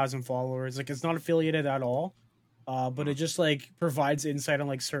 9,000 followers. Like, it's not affiliated at all. But it just like provides insight on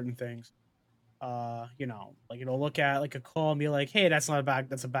like certain things. Like it'll look at like a call and be like, hey, that's a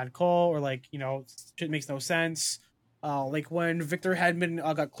bad call, or like, shit makes no sense. Like when Victor Hedman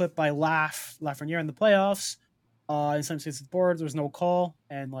got clipped by Lafreniere in the playoffs, in some states board, there was no call,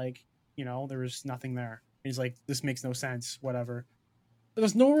 and like, there was nothing there. And he's like, this makes no sense, whatever. But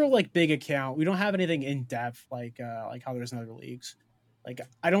there's no real like big account. We don't have anything in depth like how there's in other leagues. Like,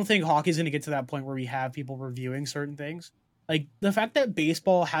 I don't think hockey's going to get to that point where we have people reviewing certain things. Like, the fact that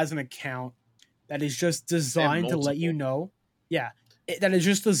baseball has an account that is just designed to let you know. Yeah. That is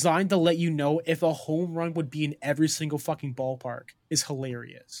just designed to let you know if a home run would be in every single fucking ballpark is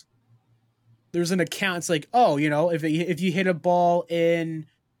hilarious. There's an account. It's like, oh, if you hit a ball in,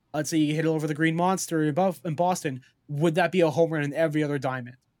 let's say you hit it over the Green Monster in Boston, would that be a home run in every other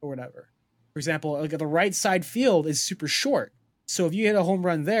diamond or whatever? For example, like the right side field is super short. So if you hit a home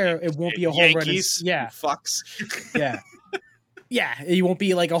run there, it won't be a home run. Yeah. Fucks. Yeah. Yeah. It won't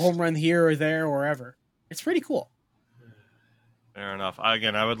be like a home run here or there or wherever. It's pretty cool. Fair enough.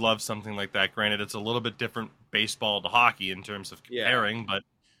 Again, I would love something like that. Granted, it's a little bit different baseball to hockey in terms of comparing, but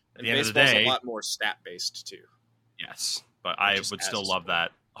at the end of the day, a lot more stat based too. Yes, but I would still love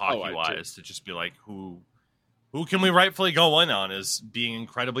that hockey wise to just be like, who can we rightfully go in on as being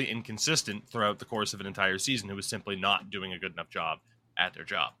incredibly inconsistent throughout the course of an entire season, who is simply not doing a good enough job at their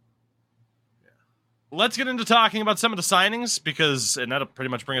job. Let's get into talking about some of the signings, and that'll pretty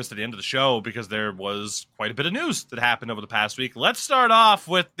much bring us to the end of the show, because there was quite a bit of news that happened over the past week. Let's start off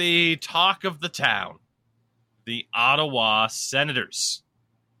with the talk of the town, the Ottawa Senators,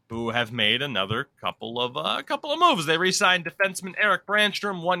 who have made another couple of moves. They re-signed defenseman Eric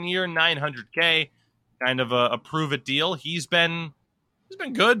Brandstrom, 1 year, $900K, kind of a prove-it deal. He's been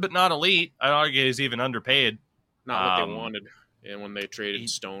good, but not elite. I'd argue he's even underpaid. Not what they wanted, and when they traded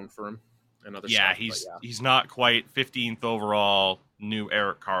Stone for him. He's not quite 15th overall new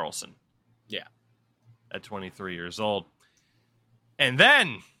Erik Karlsson. Yeah. At 23 years old. And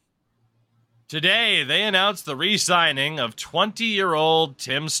then today they announced the re-signing of 20-year-old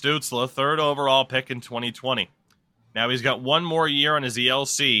Tim Stützle, 3rd overall pick in 2020. Now he's got 1 more year on his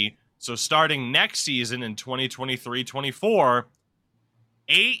ELC, so starting next season in 2023-24,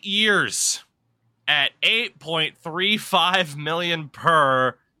 8 years at $8.35 million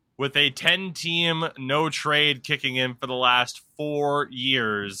per, with a 10-team no trade kicking in for the last 4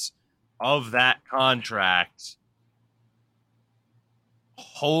 years of that contract.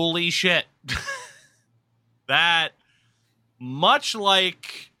 Holy shit. That, much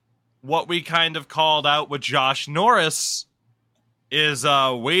like what we kind of called out with Josh Norris, is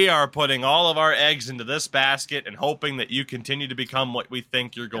we are putting all of our eggs into this basket and hoping that you continue to become what we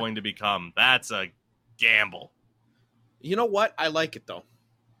think you're going to become. That's a gamble. You know what? I like it, though.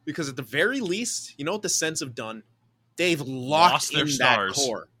 Because at the very least, you know what the Sens have done? They've lost their stars.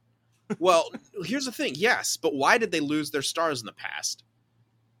 Core. Well, here's the thing. Yes, but why did they lose their stars in the past?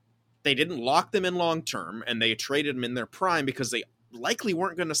 They didn't lock them in long term, and they traded them in their prime because they likely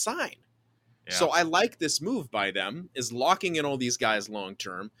weren't going to sign. Yeah. So I like this move by them, is locking in all these guys long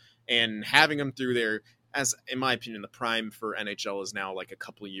term and having them through their, as in my opinion, the prime for NHL is now like a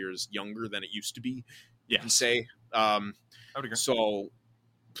couple of years younger than it used to be. You can say. I would agree. So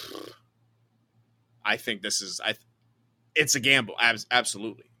I think this is it's a gamble,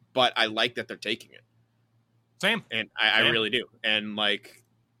 absolutely. But I like that they're taking it. Same. And I really do. And like,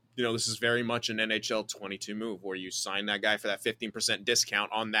 you know, this is very much an NHL 22 move where you sign that guy for that 15% discount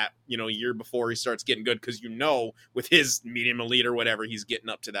on that, you know, year before he starts getting good. Cause you know, with his medium elite or whatever, he's getting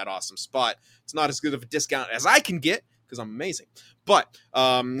up to that awesome spot. It's not as good of a discount as I can get because I'm amazing. But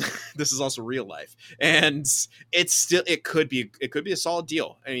this is also real life. And it's still, it could be a solid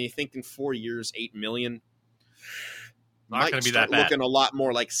deal. I mean, you think in 4 years, $8 million, not going to be that bad. Looking a lot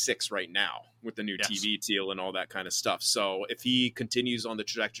more like 6 right now with the new TV deal and all that kind of stuff. So if he continues on the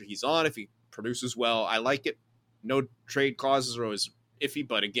trajectory he's on, if he produces well, I like it. No trade clauses are always iffy,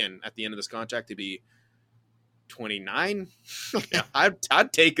 but again, at the end of this contract, to be 29, yeah.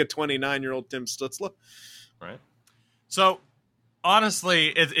 I'd take a 29-year-old Tim Stützle. Right. So honestly,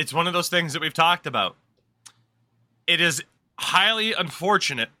 it's one of those things that we've talked about. It is highly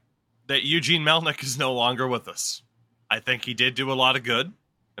unfortunate that Eugene Melnyk is no longer with us. I think he did do a lot of good,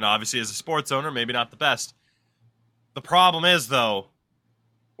 and obviously as a sports owner, maybe not the best. The problem is, though,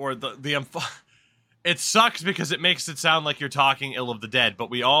 or it sucks because it makes it sound like you're talking ill of the dead, but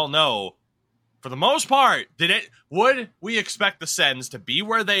we all know, for the most part, would we expect the Sens to be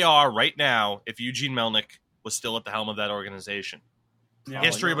where they are right now if Eugene Melnyk was still at the helm of that organization? Yeah,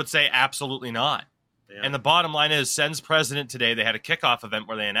 history would say absolutely not. Yeah. And the bottom line is, Sens president today, they had a kickoff event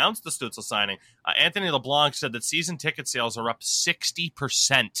where they announced the Stützle signing. Anthony LeBlanc said that season ticket sales are up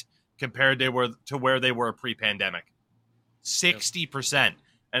 60% compared to where they were pre-pandemic. 60%. Yep.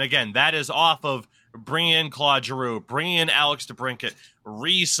 And again, that is off of bringing in Claude Giroux, bringing in Alex DeBrincat,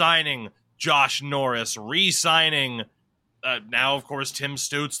 re-signing Josh Norris, re-signing now, of course, Tim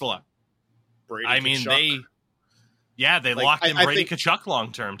Stützle. Brady Tkachuk. They locked in Brady Tkachuk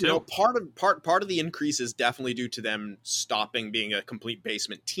long term too. You know, part of the increase is definitely due to them stopping being a complete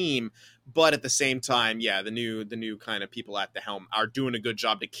basement team, but at the same time, the new kind of people at the helm are doing a good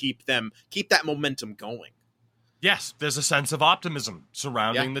job to keep that momentum going. Yes, there's a sense of optimism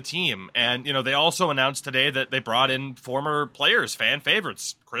surrounding the team, and you know they also announced today that they brought in former players, fan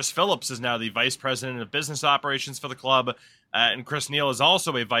favorites. Chris Phillips is now the vice president of business operations for the club. And Chris Neal is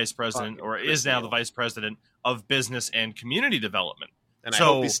also a vice president, the vice president of business and community development. And I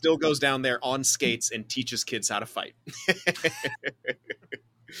hope he still goes down there on skates and teaches kids how to fight.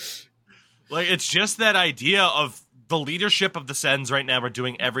 Like, it's just that idea of the leadership of the Sens right now are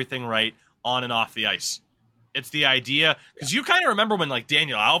doing everything right on and off the ice. It's the idea, because you kind of remember when like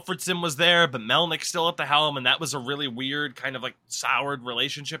Daniel Alfredsson was there, but Melnyk still at the helm, and that was a really weird kind of like soured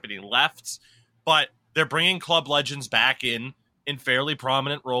relationship, and he left. But they're bringing club legends back in fairly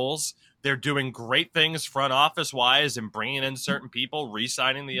prominent roles. They're doing great things front office-wise and bringing in certain people,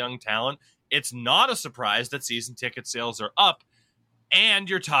 re-signing the young talent. It's not a surprise that season ticket sales are up. And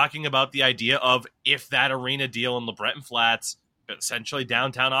you're talking about the idea of if that arena deal in LeBreton Flats, essentially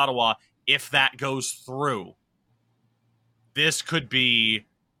downtown Ottawa, if that goes through, this could be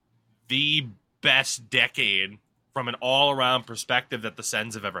the best decade from an all-around perspective that the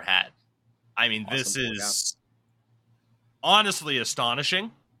Sens have ever had. I mean, awesome. This is honestly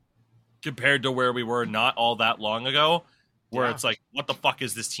astonishing compared to where we were not all that long ago, where it's like, what the fuck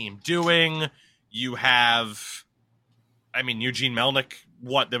is this team doing? You have, Eugene Melnyk,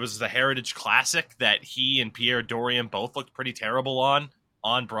 there was the Heritage Classic that he and Pierre Dorion both looked pretty terrible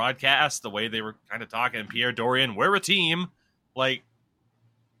on broadcast, the way they were kind of talking. And Pierre Dorion, we're a team. Like,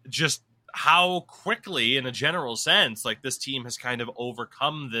 just how quickly, in a general sense, like this team has kind of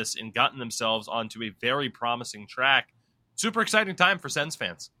overcome this and gotten themselves onto a very promising track. Super exciting time for Sens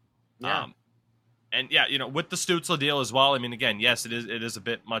fans. Yeah. With the Stützle deal as well. I mean, again, yes, it is a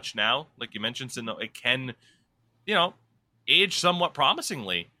bit much now, like you mentioned, so it can, age somewhat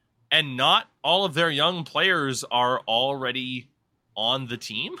promisingly. And not all of their young players are already on the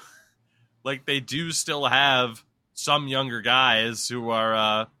team. Like, they do still have some younger guys who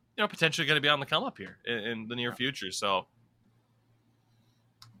are, potentially going to be on the come up here in the near future. So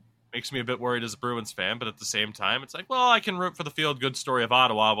makes me a bit worried as a Bruins fan, but at the same time, it's like, well, I can root for the feel-good story of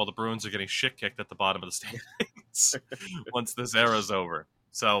Ottawa while the Bruins are getting shit kicked at the bottom of the standings once this era's over.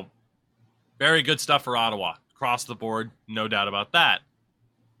 So very good stuff for Ottawa across the board. No doubt about that.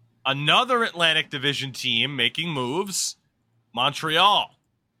 Another Atlantic Division team making moves, Montreal.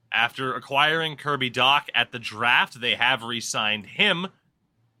 After acquiring Kirby Dach at the draft, they have re-signed him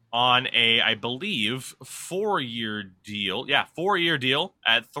on a, I believe, 4-year deal. Yeah, 4-year deal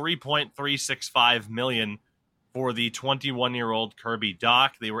at $3.365 million for the 21-year-old Kirby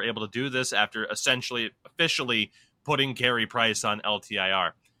Dach. They were able to do this after officially putting Carey Price on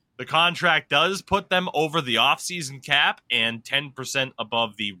LTIR. The contract does put them over the offseason cap and 10%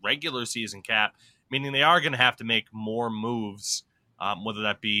 above the regular season cap, meaning they are going to have to make more moves, whether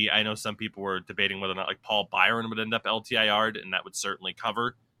that be, I know some people were debating whether or not like Paul Byron would end up LTIR'd, and that would certainly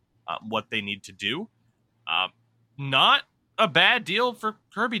cover what they need to do. Not a bad deal for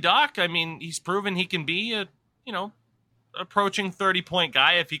Kirby Dach. I mean, he's proven he can be a, approaching 30-point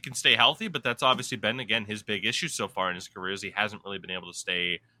guy if he can stay healthy, but that's obviously been, again, his big issue so far in his career is he hasn't really been able to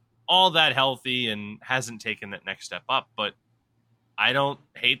stay all that healthy and hasn't taken that next step up. But I don't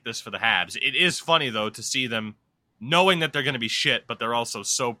hate this for the Habs. It is funny, though, to see them knowing that they're going to be shit, but they're also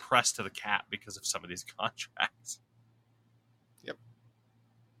so pressed to the cap because of some of these contracts. Yep.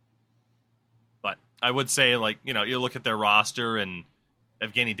 But I would say, you look at their roster and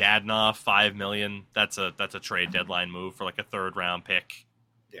Evgeny Dadonov, $5 million. That's a trade deadline move for like a 3rd-round pick.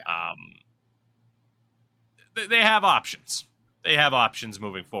 Yeah. They have options. They have options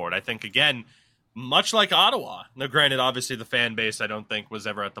moving forward. I think, again, much like Ottawa. Now, granted, obviously the fan base, I don't think, was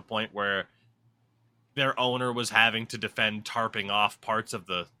ever at the point where their owner was having to defend tarping off parts of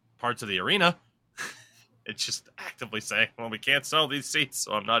the arena. It's just actively saying, well, we can't sell these seats,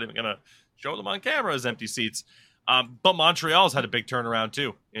 so I'm not even going to show them on camera as empty seats. But Montreal's had a big turnaround,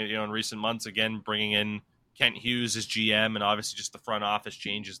 too, in recent months. Again, bringing in Kent Hughes as GM and obviously just the front office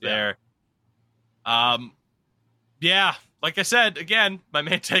changes there. Yeah, like I said, again, my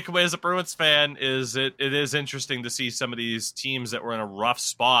main takeaway as a Bruins fan is it is interesting to see some of these teams that were in a rough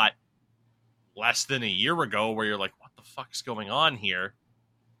spot less than a year ago where you're like, what the fuck's going on here?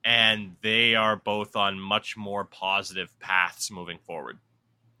 And they are both on much more positive paths moving forward.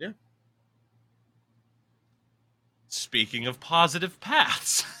 Yeah. Speaking of positive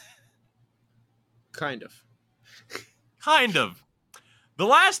paths. Kind of. The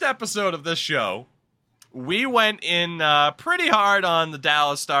last episode of this show, we went in pretty hard on the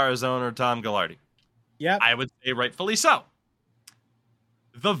Dallas Stars owner, Tom Gaglardi. Yeah, I would say rightfully so.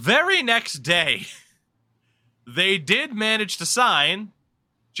 The very next day, they did manage to sign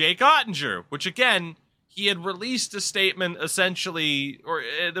Jake Oettinger, which, again, he had released a statement essentially, or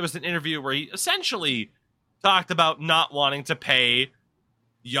there was an interview where he essentially talked about not wanting to pay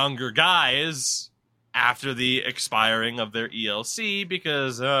younger guys after the expiring of their ELC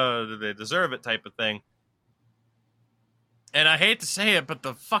because they deserve it type of thing. And I hate to say it, but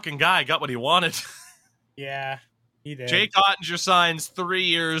the fucking guy got what he wanted. Yeah, he did. Jake Oettinger signs 3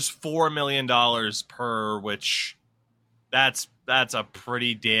 years, $4 million per, which that's a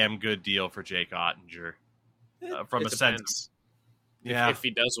pretty damn good deal for Jake Oettinger. From a sense. Yeah. If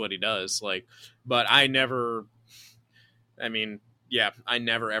he does what he does. But I never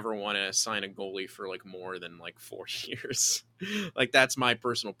ever want to sign a goalie for more than 4 years. That's my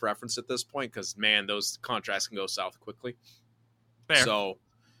personal preference at this point because, man, those contracts can go south quickly. Fair. So,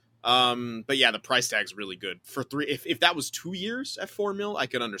 but yeah, the price tag's really good for 3. If that was 2 years at $4 million, I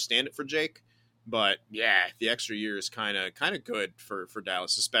could understand it for Jake. But yeah, the extra year is kind of good for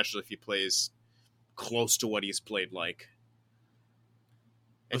Dallas, especially if he plays close to what he's played like.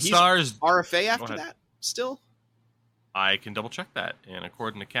 And the Stars RFA after that still. I can double check that, and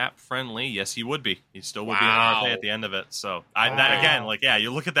according to Cap Friendly, yes, he would be. He still would be an RFA at the end of it. So that again,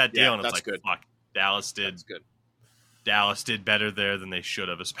 you look at that deal, and it's like, good. Fuck, Dallas did. That's good. Dallas did better there than they should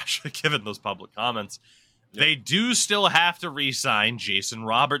have, especially given those public comments. Yep. They do still have to re-sign Jason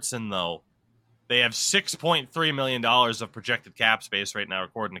Robertson, though. They have $6.3 million of projected cap space right now,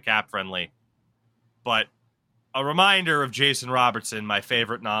 according to Cap Friendly. But a reminder of Jason Robertson, my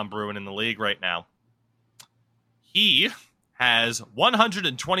favorite non-Bruin in the league right now. He has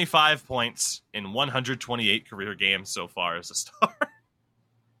 125 points in 128 career games so far as a Star.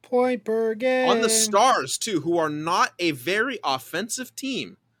 Point per game. On the Stars, too, who are not a very offensive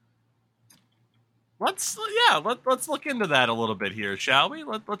team. Let's look into that a little bit here, shall we?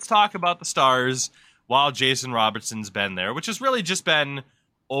 Let's talk about the Stars while Jason Robertson's been there, which has really just been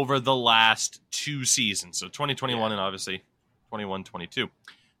over the last 2 seasons. So 2021 and obviously 21-22.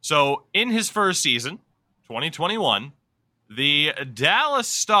 So in his first season, 2021, the Dallas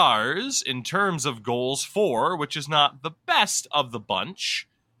Stars, in terms of goals for, which is not the best of the bunch,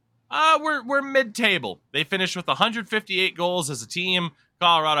 we're mid-table. They finished with 158 goals as a team.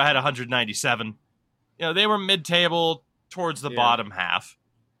 Colorado had 197. They were mid-table towards the bottom half.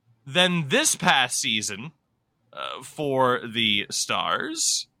 Then this past season, for the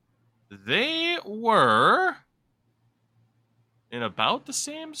Stars, They were in about the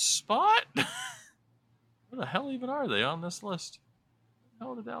same spot. Where the hell even are they on this list? Where the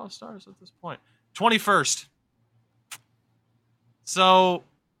hell are the Dallas Stars at this point? 21st. So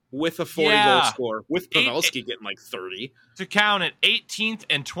with a 40-goal score, with Pavelski getting like 30. To count it, 18th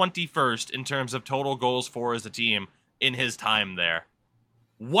and 21st in terms of total goals for as a team in his time there.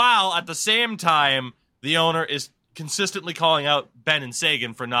 While at the same time, the owner is consistently calling out Ben and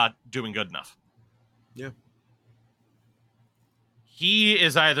Sagan for not doing good enough. Yeah. He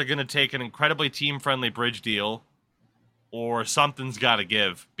is either going to take an incredibly team-friendly bridge deal or something's got to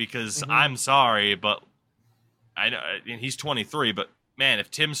give, because I'm sorry, but I know he's 23, but man, if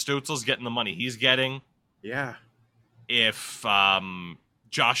Tim Stützle's getting the money he's getting, yeah. If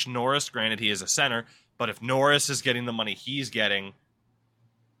Josh Norris, granted he is a center, but if Norris is getting the money he's getting,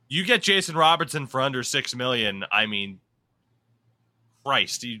 you get Jason Robertson for under $6 million. I mean,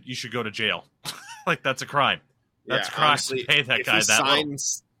 Christ, you should go to jail. Like, that's a crime. That's a crime, honestly, to pay that guy that little.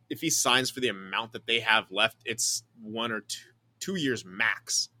 If he signs for the amount that they have left, it's 1 or 2 years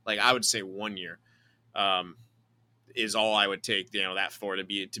max. Like, I would say 1 year is all I would take, that for to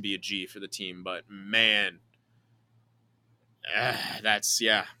be a G for the team. But man,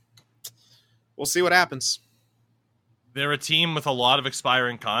 we'll see what happens. They're a team with a lot of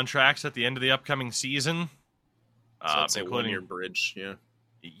expiring contracts at the end of the upcoming season. So I'd say 1 year bridge, yeah.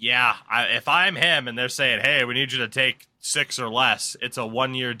 Yeah, if I'm him and they're saying, hey, we need you to take 6 or less, it's a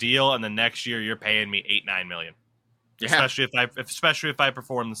 1 year deal, and the next year you're paying me $8-9 million. Yeah. Especially if I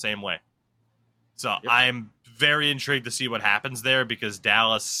perform the same way. So yep. I'm very intrigued to see what happens there, because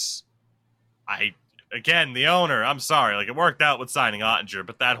Dallas, the owner, I'm sorry, like, it worked out with signing Ottinger,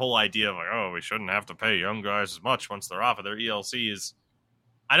 but that whole idea of like, oh, we shouldn't have to pay young guys as much once they're off of their ELCs.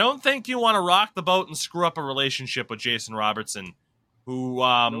 I don't think you want to rock the boat and screw up a relationship with Jason Robertson, who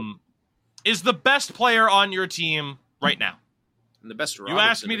is the best player on your team right now. And the best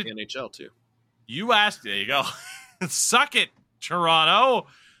Robertson in the NHL, too. There you go. Suck it, Toronto.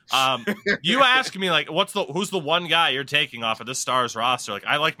 You ask me, like, who's the one guy you're taking off of this Stars roster? Like,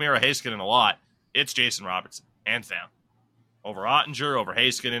 I like Miro Heiskanen a lot. It's Jason Robertson, hands down. Over Ottinger, over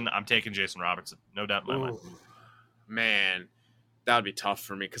Heiskanen, I'm taking Jason Robertson. No doubt in my mind. Man, that would be tough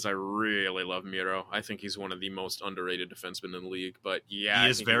for me, because I really love Miro. I think he's one of the most underrated defensemen in the league. But yeah,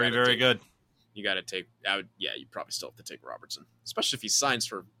 he is very, very good. You got to take. You probably still have to take Robertson, especially if he signs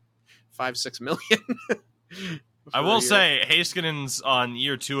for $5-6 million. I will say Heiskanen's on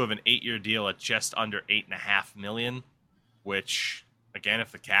year 2 of an 8-year deal at just under $8.5 million, which, again,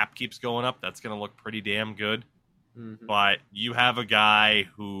 if the cap keeps going up, that's going to look pretty damn good. Mm-hmm. But you have a guy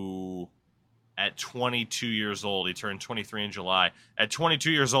who, at 22 years old, he turned 23 in July, at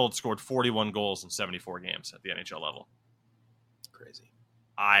 22 years old, scored 41 goals in 74 games at the NHL level. Crazy.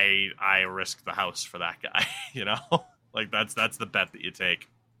 I risk the house for that guy, Like, that's the bet that you take.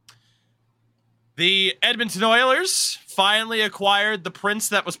 The Edmonton Oilers finally acquired the prince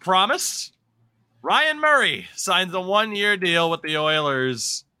that was promised. Ryan Murray signs a 1-year deal with the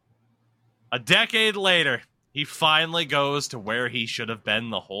Oilers. A decade later, he finally goes to where he should have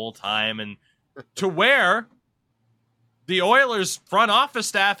been the whole time, and to where the Oilers front office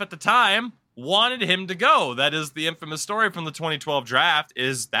staff at the time wanted him to go. That is the infamous story from the 2012 draft,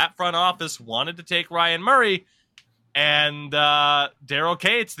 is that front office wanted to take Ryan Murray, and Daryl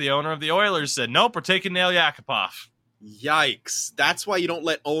Cates, the owner of the Oilers, said, nope, we're taking Nail Yakupov. Yikes. That's why you don't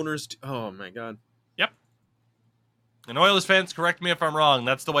let owners oh, my God. Yep. And Oilers fans, correct me if I'm wrong,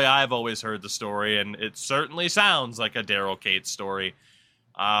 that's the way I've always heard the story, and it certainly sounds like a Daryl Cates story.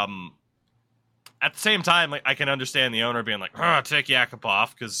 At the same time, like, I can understand the owner being like, take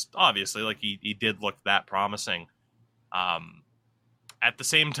Yakupov, because obviously, like, he did look that promising. At the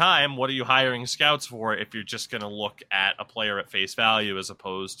same time, what are you hiring scouts for if you're just going to look at a player at face value as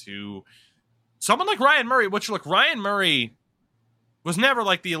opposed to someone like Ryan Murray? Which, look, Ryan Murray was never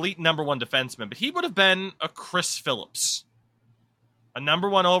like the elite number 1 defenseman, but he would have been a Chris Phillips, a number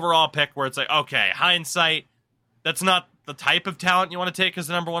 1 overall pick, where it's like, okay, hindsight, that's not the type of talent you want to take as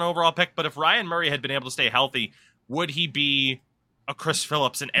the number 1 overall pick. But if Ryan Murray had been able to stay healthy, would he be a Chris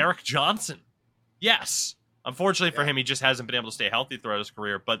Phillips and Eric Johnson? Yes. Unfortunately for him, he just hasn't been able to stay healthy throughout his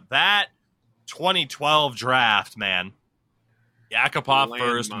career. But that 2012 draft, man, Yakupov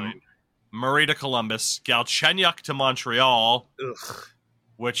first, Murray to Columbus, Galchenyuk to Montreal,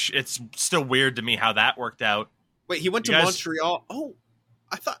 which it's still weird to me how that worked out. Wait, he went to Montreal? Oh,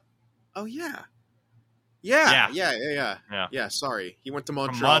 I thought. Oh, yeah. Yeah, sorry. He went to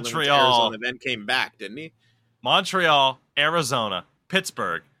Montreal, then went to Arizona, then came back, didn't he? Montreal, Arizona,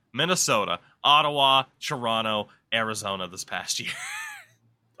 Pittsburgh, Minnesota, Ottawa, Toronto, Arizona this past year.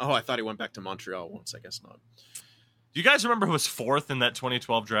 Oh, I thought he went back to Montreal once. I guess not. Do you guys remember who was fourth in that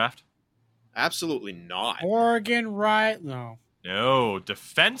 2012 draft? Absolutely not. Morgan Riley. No. No,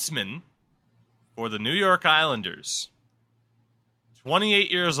 defenseman for the New York Islanders. 28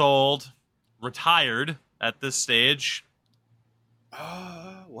 years old, retired at this stage.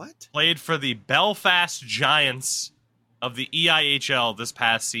 What? Played for the Belfast Giants of the EIHL this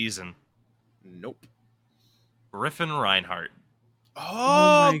past season. Nope. Griffin Reinhart.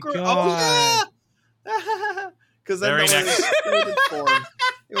 Oh my God. Oh, yeah! Because then Very the Oilers next- traded for him.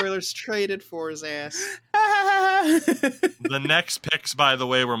 The Oilers traded for his ass. The next picks, by the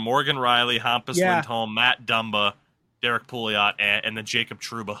way, were Morgan Riley, Hampus Lindholm, Matt Dumba, Derek Pouliot, and then Jacob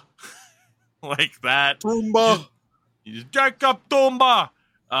Trouba. Like that. Boomba! Jacob Dumba!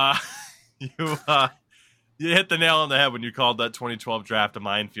 You hit the nail on the head when you called that 2012 draft a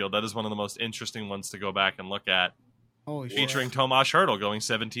minefield. That is one of the most interesting ones to go back and look at. Holy shit. Featuring Tomas Hertl going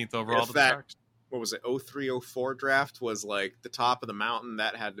 17th overall to the Sharks. What was it? 03-04 draft was like the top of the mountain.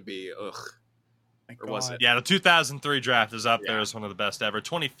 That had to be My Or was God. it? Yeah, the 2003 draft is up there Yeah. as one of the best ever.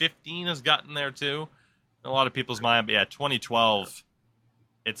 2015 has gotten there too. In a lot of people's mind, but yeah, 2012.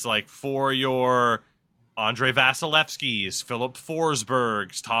 It's like for your Andre Vasilevskis, Philip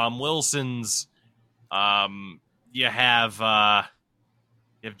Forsbergs, Tom Wilsons. You have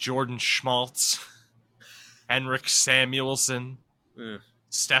Jordan Schmaltz, Henrik Samuelsson,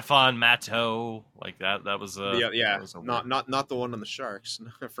 Stefan Matteau. Like that was a that was a not the one on the Sharks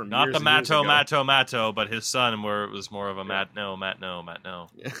from not years the and years ago. Matto, but his son, where it was more of a Matt no.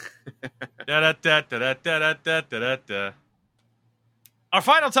 Yeah. Da-da-da-da-da-da-da-da-da. Our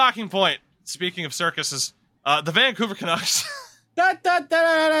final talking point, speaking of circuses, the Vancouver Canucks. Okay,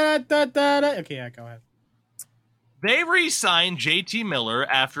 yeah, go ahead. They re-signed JT Miller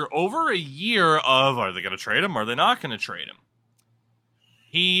after over a year of, are they going to trade him? Are they not going to trade him?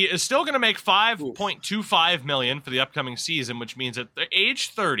 He is still going to make $5.25 million for the upcoming season, which means at the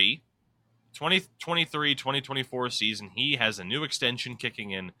age 30, 2023-2024 season, he has a new extension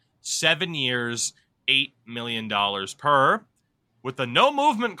kicking in, 7 years, $8 million per, with a no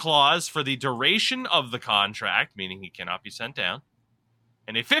movement clause for the duration of the contract, meaning he cannot be sent down,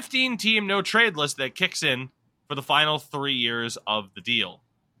 and a 15-team no trade list that kicks in for the final 3 years of the deal.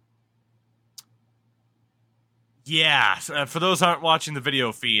 Yeah, for those who aren't watching the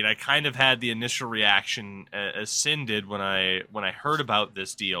video feed, I kind of had the initial reaction as Sin did when I heard about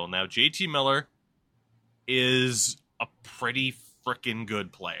this deal. Now, JT Miller is a pretty freaking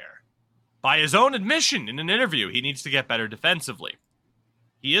good player. By his own admission in an interview, he needs to get better defensively.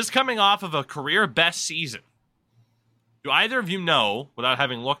 He is coming off of a career best season. Do either of you know, without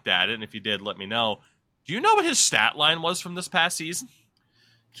having looked at it, and if you did, let me know, do you know what his stat line was from this past season?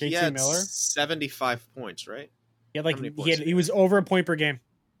 He JT had Miller? 75 points, right? He had like How many points? he was over a point per game.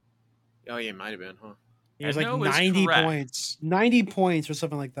 Oh, yeah, it might have been, huh? He was I like know it's 90 correct. points. 90 points or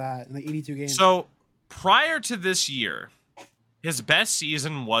something like that in like 82 games. So, prior to this year, his best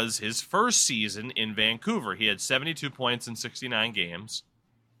season was his first season in Vancouver. He had 72 points in 69 games.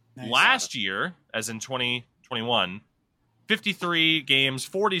 Nice. Last year, as in 2021, 53 games,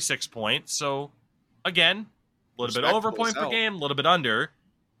 46 points. So, again, a little bit over Respectable point as per hell. game, a little bit under.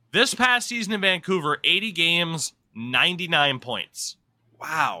 This past season in Vancouver, 80 games, 99 points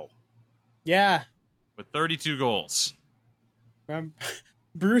Wow. Yeah. with 32 goals.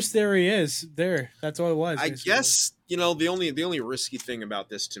 Bruce, there he is. There. That's what it was. I basically. guess, the only risky thing about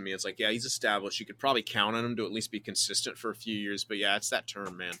this to me is like, yeah, he's established. You could probably count on him to at least be consistent for a few years. But yeah, it's that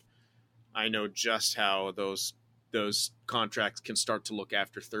term, man. I know just how those contracts can start to look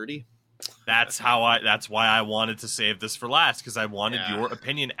after 30. That's why I wanted to save this for last, because I wanted Yeah. your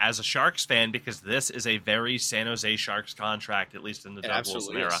opinion as a Sharks fan, because this is a very San Jose Sharks contract, at least in the It Doug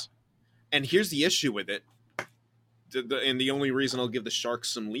absolutely Wilson era. is. And here's the issue with it. And the only reason I'll give the Sharks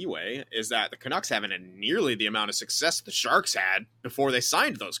some leeway is that the Canucks haven't had nearly the amount of success the Sharks had before they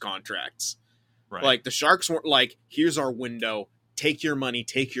signed those contracts. Right. Like, the Sharks weren't like, here's our window, take your money,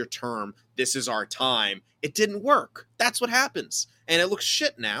 take your term, this is our time. It didn't work. That's what happens. And it looks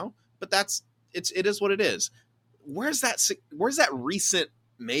shit now, but it is what it is. Where's that recent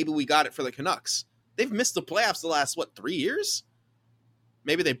maybe we got it for the Canucks? They've missed the playoffs the last 3 years?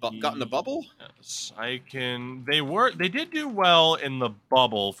 Maybe they got in the bubble? Yes, they did do well in the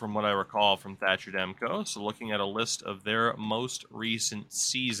bubble, from what I recall from Thatcher Demko. So looking at a list of their most recent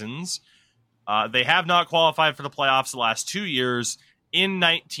seasons, they have not qualified for the playoffs the last 2 years. In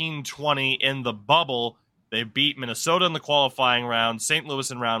 1920, in the bubble, they beat Minnesota in the qualifying round, St. Louis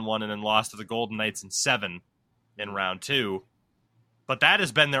in round 1, and then lost to the Golden Knights in 7 in round 2. But that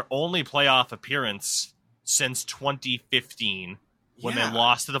has been their only playoff appearance since 2015. when they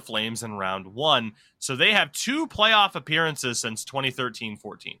lost to the Flames in round 1. So they have 2 playoff appearances since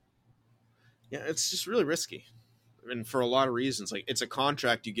 2013-14. Yeah, it's just really risky. And for a lot of reasons. Like, it's a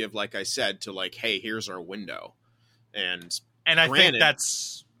contract you give, like I said, to like, hey, here's our window. And I think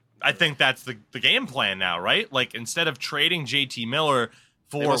that's the game plan now, right? Like, instead of trading JT Miller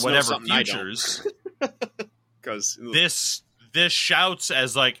for whatever futures, because this shouts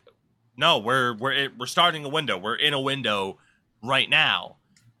as like, no, we're starting a window. We're in a window right now.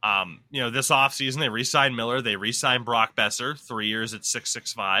 This offseason they re-signed Miller, they re-signed Brock Besser, 3 years at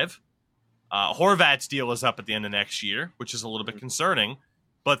 $665. Horvat's deal is up at the end of next year, which is a little bit concerning,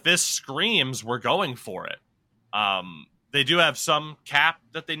 but this screams we're going for it. They do have some cap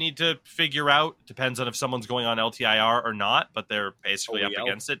that they need to figure out. Depends on if someone's going on LTIR or not, but they're basically up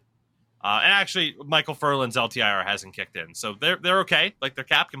against it. And actually, Michael Furlan's LTIR hasn't kicked in, so they're okay. Like, they're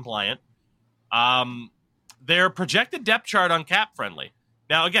cap compliant. Their projected depth chart on Cap Friendly.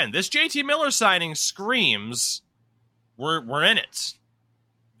 Now, again, this JT Miller signing screams we're in it.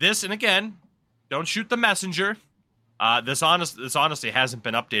 This, and again, don't shoot the messenger. This honestly hasn't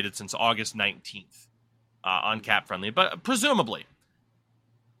been updated since August 19th on Cap Friendly, but presumably,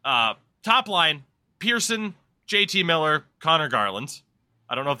 top line: Pearson, JT Miller, Connor Garland.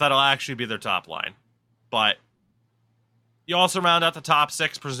 I don't know if that'll actually be their top line, but you also round out the top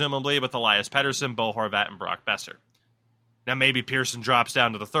 6, presumably, with Elias Pettersson, Bo Horvat, and Brock Besser. Now, maybe Pearson drops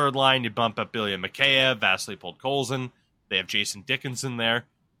down to the third line. You bump up Ilya Mikheyev, Vasily Podkolzin. They have Jason Dickinson there.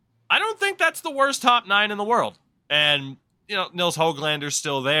 I don't think that's the worst top 9 in the world. And, Nils Höglander's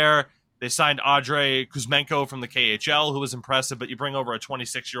still there. They signed Andrei Kuzmenko from the KHL, who was impressive, but you bring over a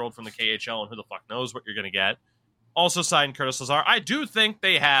 26-year-old from the KHL, and who the fuck knows what you're going to get. Also signed Curtis Lazar. I do think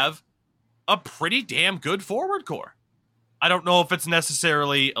they have a pretty damn good forward core. I don't know if it's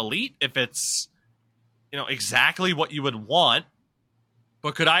necessarily elite, if it's, exactly what you would want,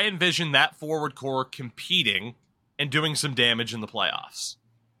 but could I envision that forward core competing and doing some damage in the playoffs?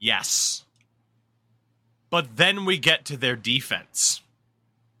 Yes. But then we get to their defense.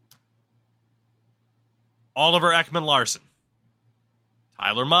 Oliver Ekman-Larsson.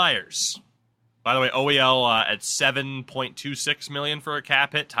 Tyler Myers. By the way, OEL at $7.26 million for a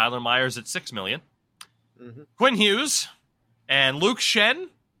cap hit. Tyler Myers at $6 million. Mm-hmm. Quinn Hughes and Luke Schenn.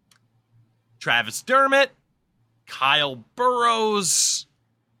 Travis Dermott. Kyle Burrows.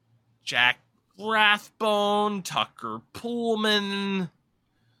 Jack Rathbone. Tucker Poolman.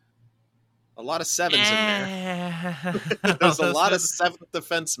 A lot of 7s in there. There's a lot of 7th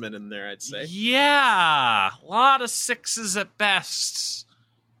defensemen in there, I'd say. Yeah. A lot of 6s at best.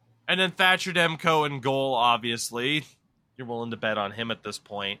 And then Thatcher Demko in goal, obviously. You're willing to bet on him at this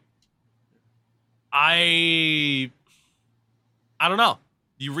point. I don't know.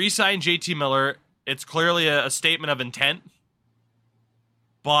 You re-sign JT Miller. It's clearly a statement of intent.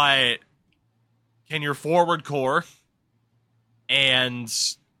 But can your forward core and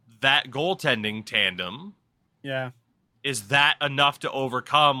that goaltending tandem, is that enough to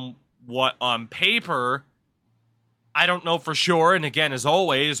overcome what on paper, I don't know for sure. And again, as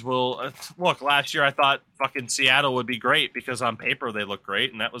always, look, last year I thought fucking Seattle would be great because on paper they look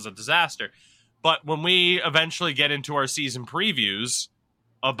great, and that was a disaster. But when we eventually get into our season previews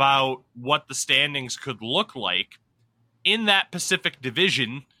about what the standings could look like in that Pacific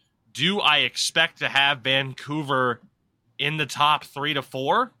Division, do I expect to have Vancouver in the top 3 to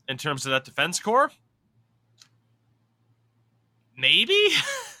 4 in terms of that defense core? Maybe.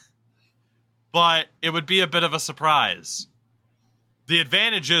 But it would be a bit of a surprise. The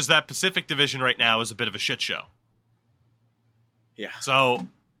advantage is that Pacific Division right now is a bit of a shit show. Yeah. So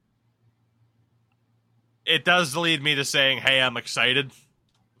it does lead me to saying, hey, I'm excited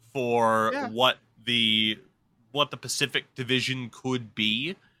for what the Pacific Division could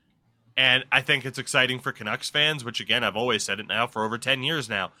be. And I think it's exciting for Canucks fans, which, again, I've always said it now for over 10 years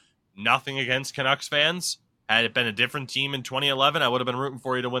now. Nothing against Canucks fans. Had it been a different team in 2011, I would have been rooting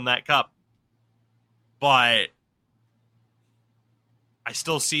for you to win that cup. But I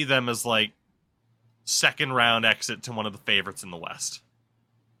still see them as, like, second-round exit to one of the favorites in the West.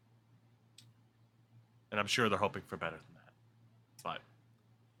 And I'm sure they're hoping for better than that. But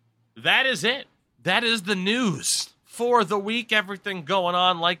that is it. That is the news for the week. Everything going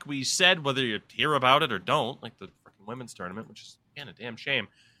on, like we said, whether you hear about it or don't, like the freaking women's tournament, which is, again, a damn shame.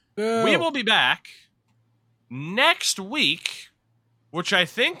 Ew. We will be back next week, which I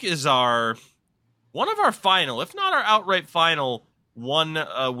think is one of our final, if not our outright final, 1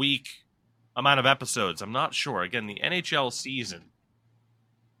 a week amount of episodes. I'm not sure. Again, the NHL season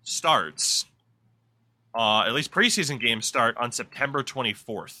starts, at least preseason games start on September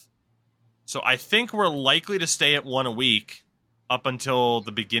 24th. So I think we're likely to stay at 1 a week up until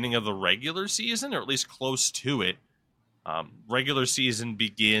the beginning of the regular season, or at least close to it. Regular season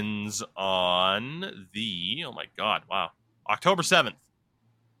begins on the October 7th.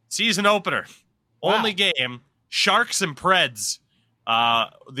 Season opener. Wow. Only game, Sharks and Preds.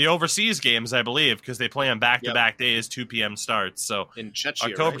 The overseas games, I believe, because they play on back-to-back days, 2 p.m. starts. So in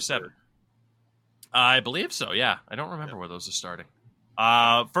Czechia, October right? 7th. I believe so, yeah. I don't remember where those are starting.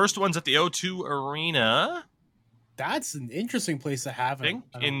 First one's at the O2 Arena. That's an interesting place to have it.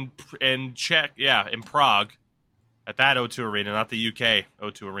 In Prague. At that O2 Arena, not the UK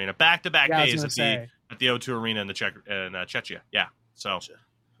O2 Arena. Back-to-back days at the O2 Arena in Czechia. Yeah, so...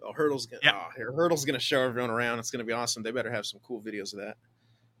 Hurdle's gonna show everyone around. It's gonna be awesome. They better have some cool videos of that.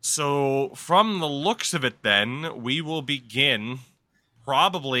 So from the looks of it, then we will begin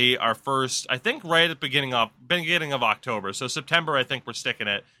probably our first. I think right at the beginning of October. So September, I think we're sticking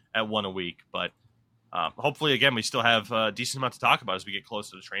it at one a week. But hopefully, again, we still have a decent amount to talk about as we get close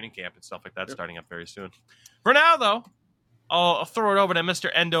to the training camp and stuff like that starting up very soon. For now, though, I'll throw it over to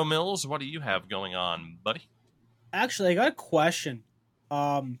Mr. Endo Mills. What do you have going on, buddy? Actually, I got a question.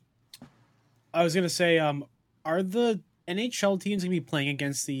 I was gonna say, are the NHL teams gonna be playing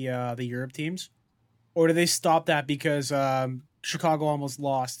against the Europe teams, or do they stop that because Chicago almost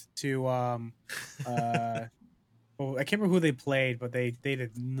lost to well, I can't remember who they played, but they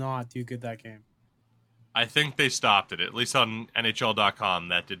did not do good that game. I think they stopped it. At least on NHL.com,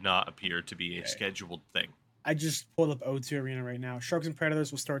 that did not appear to be a scheduled thing. I just pulled up O2 Arena right now. Sharks and Predators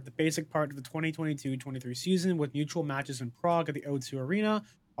will start the basic part of the 2022-23 season with mutual matches in Prague at the O2 Arena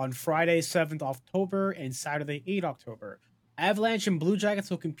on Friday, 7th October and Saturday, 8th October. Avalanche and Blue Jackets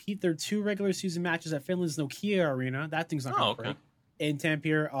will compete their 2 regular season matches at Finland's Nokia Arena. That thing's not going to break. In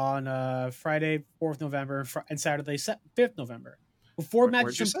Tampere on Friday, 4th November and Saturday, 5th November. Before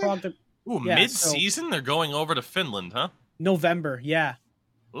matches in Prague... Mid-season? They're going over to Finland, huh? November, yeah.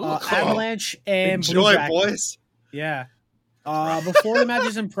 Ooh, Avalanche and Enjoy, Blue Jackets. boys. Yeah. Before the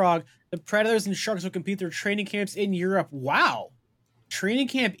matches in Prague, the Predators and Sharks will compete their training camps in Europe. Wow. Training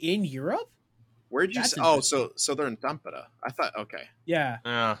camp in Europe? Where'd you say? Oh, so they're in Tampere. I thought, okay.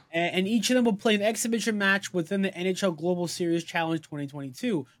 Yeah. And each of them will play an exhibition match within the NHL Global Series Challenge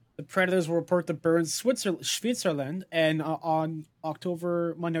 2022. The Predators will report to Bern, Switzerland, and on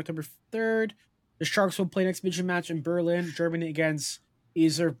Monday, October 3rd, the Sharks will play an exhibition match in Berlin, Germany against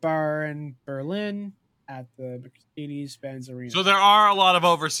Eisenbahn Berlin at the Mercedes-Benz Arena. So there are a lot of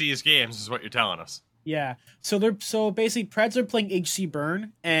overseas games, is what you're telling us. Yeah. So basically Preds are playing HC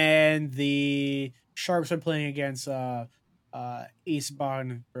Bern, and the Sharks are playing against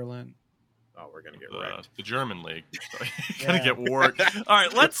Eisenbahn Berlin. Oh, we're gonna get wrecked. The German league. Gonna get worked. All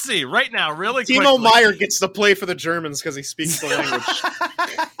right, let's see. Right now, really quickly. Timo Meier gets to play for the Germans because he speaks the language.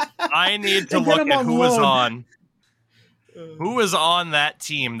 I need to look at who is on. Who is on that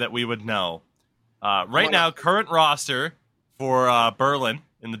team that we would know? Right now, current roster for Berlin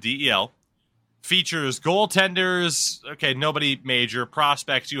in the DEL features goaltenders. Okay, nobody major.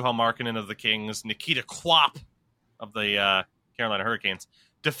 Prospects: Juha Markkanen of the Kings, Nikita Quap of the Carolina Hurricanes.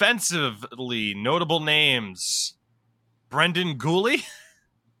 Defensively, notable names: Brendan Gooley,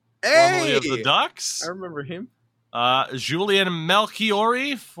 formerly of the Ducks. I remember him. Julian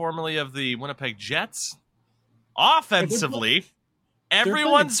Melchiori, formerly of the Winnipeg Jets. Offensively,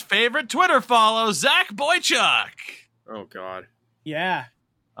 everyone's favorite Twitter follow, Zach Boychuk. Oh, God. Yeah.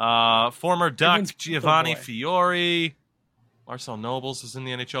 Former Duck Giovanni Fiore. Marcel Nobles was in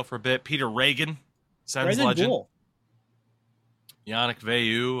the NHL for a bit. Peter Reagan, Sens legend. Goal. Yannick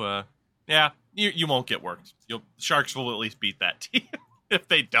Veilleux. You won't get worked. Sharks will at least beat that team. If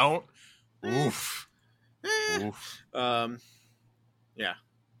they don't, oof. Yeah.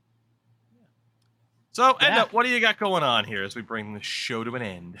 So, Endo, what do you got going on here as we bring the show to an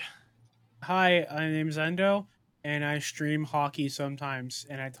end? Hi, my name's Endo, and I stream hockey sometimes,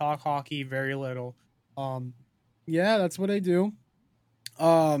 and I talk hockey very little. That's what I do.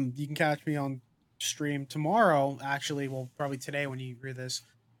 You can catch me on stream tomorrow, actually, well, probably today when you hear this,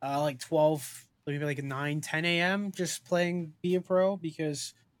 like 12, maybe like 9, 10 a.m., just playing Be a Pro,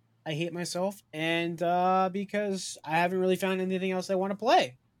 because I hate myself, and because I haven't really found anything else I want to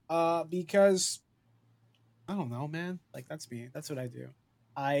play. Because... I don't know, man. Like, that's me. That's what I do.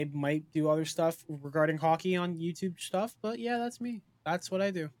 I might do other stuff regarding hockey on YouTube stuff, but yeah, that's me. That's what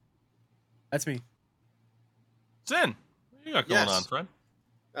I do. That's me. Sin, what you got going on, friend?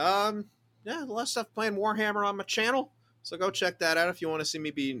 A lot of stuff playing Warhammer on my channel, so go check that out if you want to see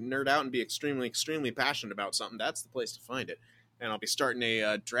me be nerd out and be extremely, extremely passionate about something. That's the place to find it. And I'll be starting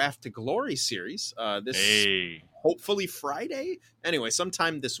a Draft to Glory series hopefully Friday. Anyway,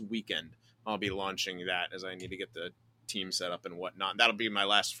 sometime this weekend. I'll be launching that as I need to get the team setup and whatnot. That'll be my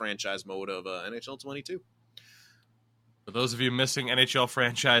last franchise mode of NHL 22. For those of you missing NHL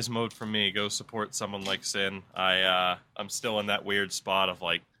franchise mode from me, go support someone like Sin. I'm still in that weird spot of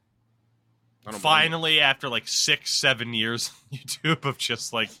like, finally after like 6-7 years on YouTube of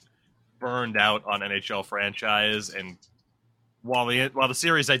just like burned out on NHL franchise, and while the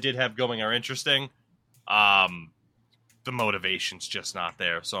series I did have going are interesting, the motivation's just not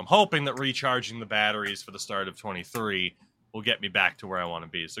there. So I'm hoping that recharging the batteries for the start of 23 will get me back to where I want to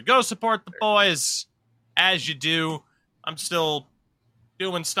be. So go support the boys as you do. I'm still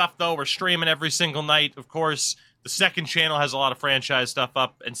doing stuff, though. We're streaming every single night. Of course, the second channel has a lot of franchise stuff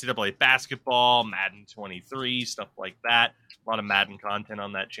up. NCAA basketball, Madden 23, stuff like that. A lot of Madden content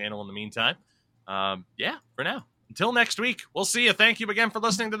on that channel in the meantime. Yeah, for now. Until next week, we'll see you. Thank you again for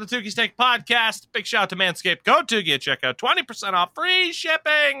listening to the Tukey's Take podcast. Big shout out to Manscaped. Code Tukey at checkout. 20% off, free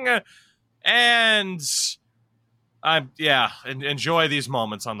shipping. And enjoy these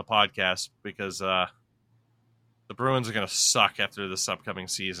moments on the podcast, because the Bruins are going to suck after this upcoming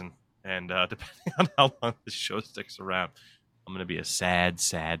season. And depending on how long this show sticks around, I'm going to be a sad,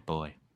 sad boy.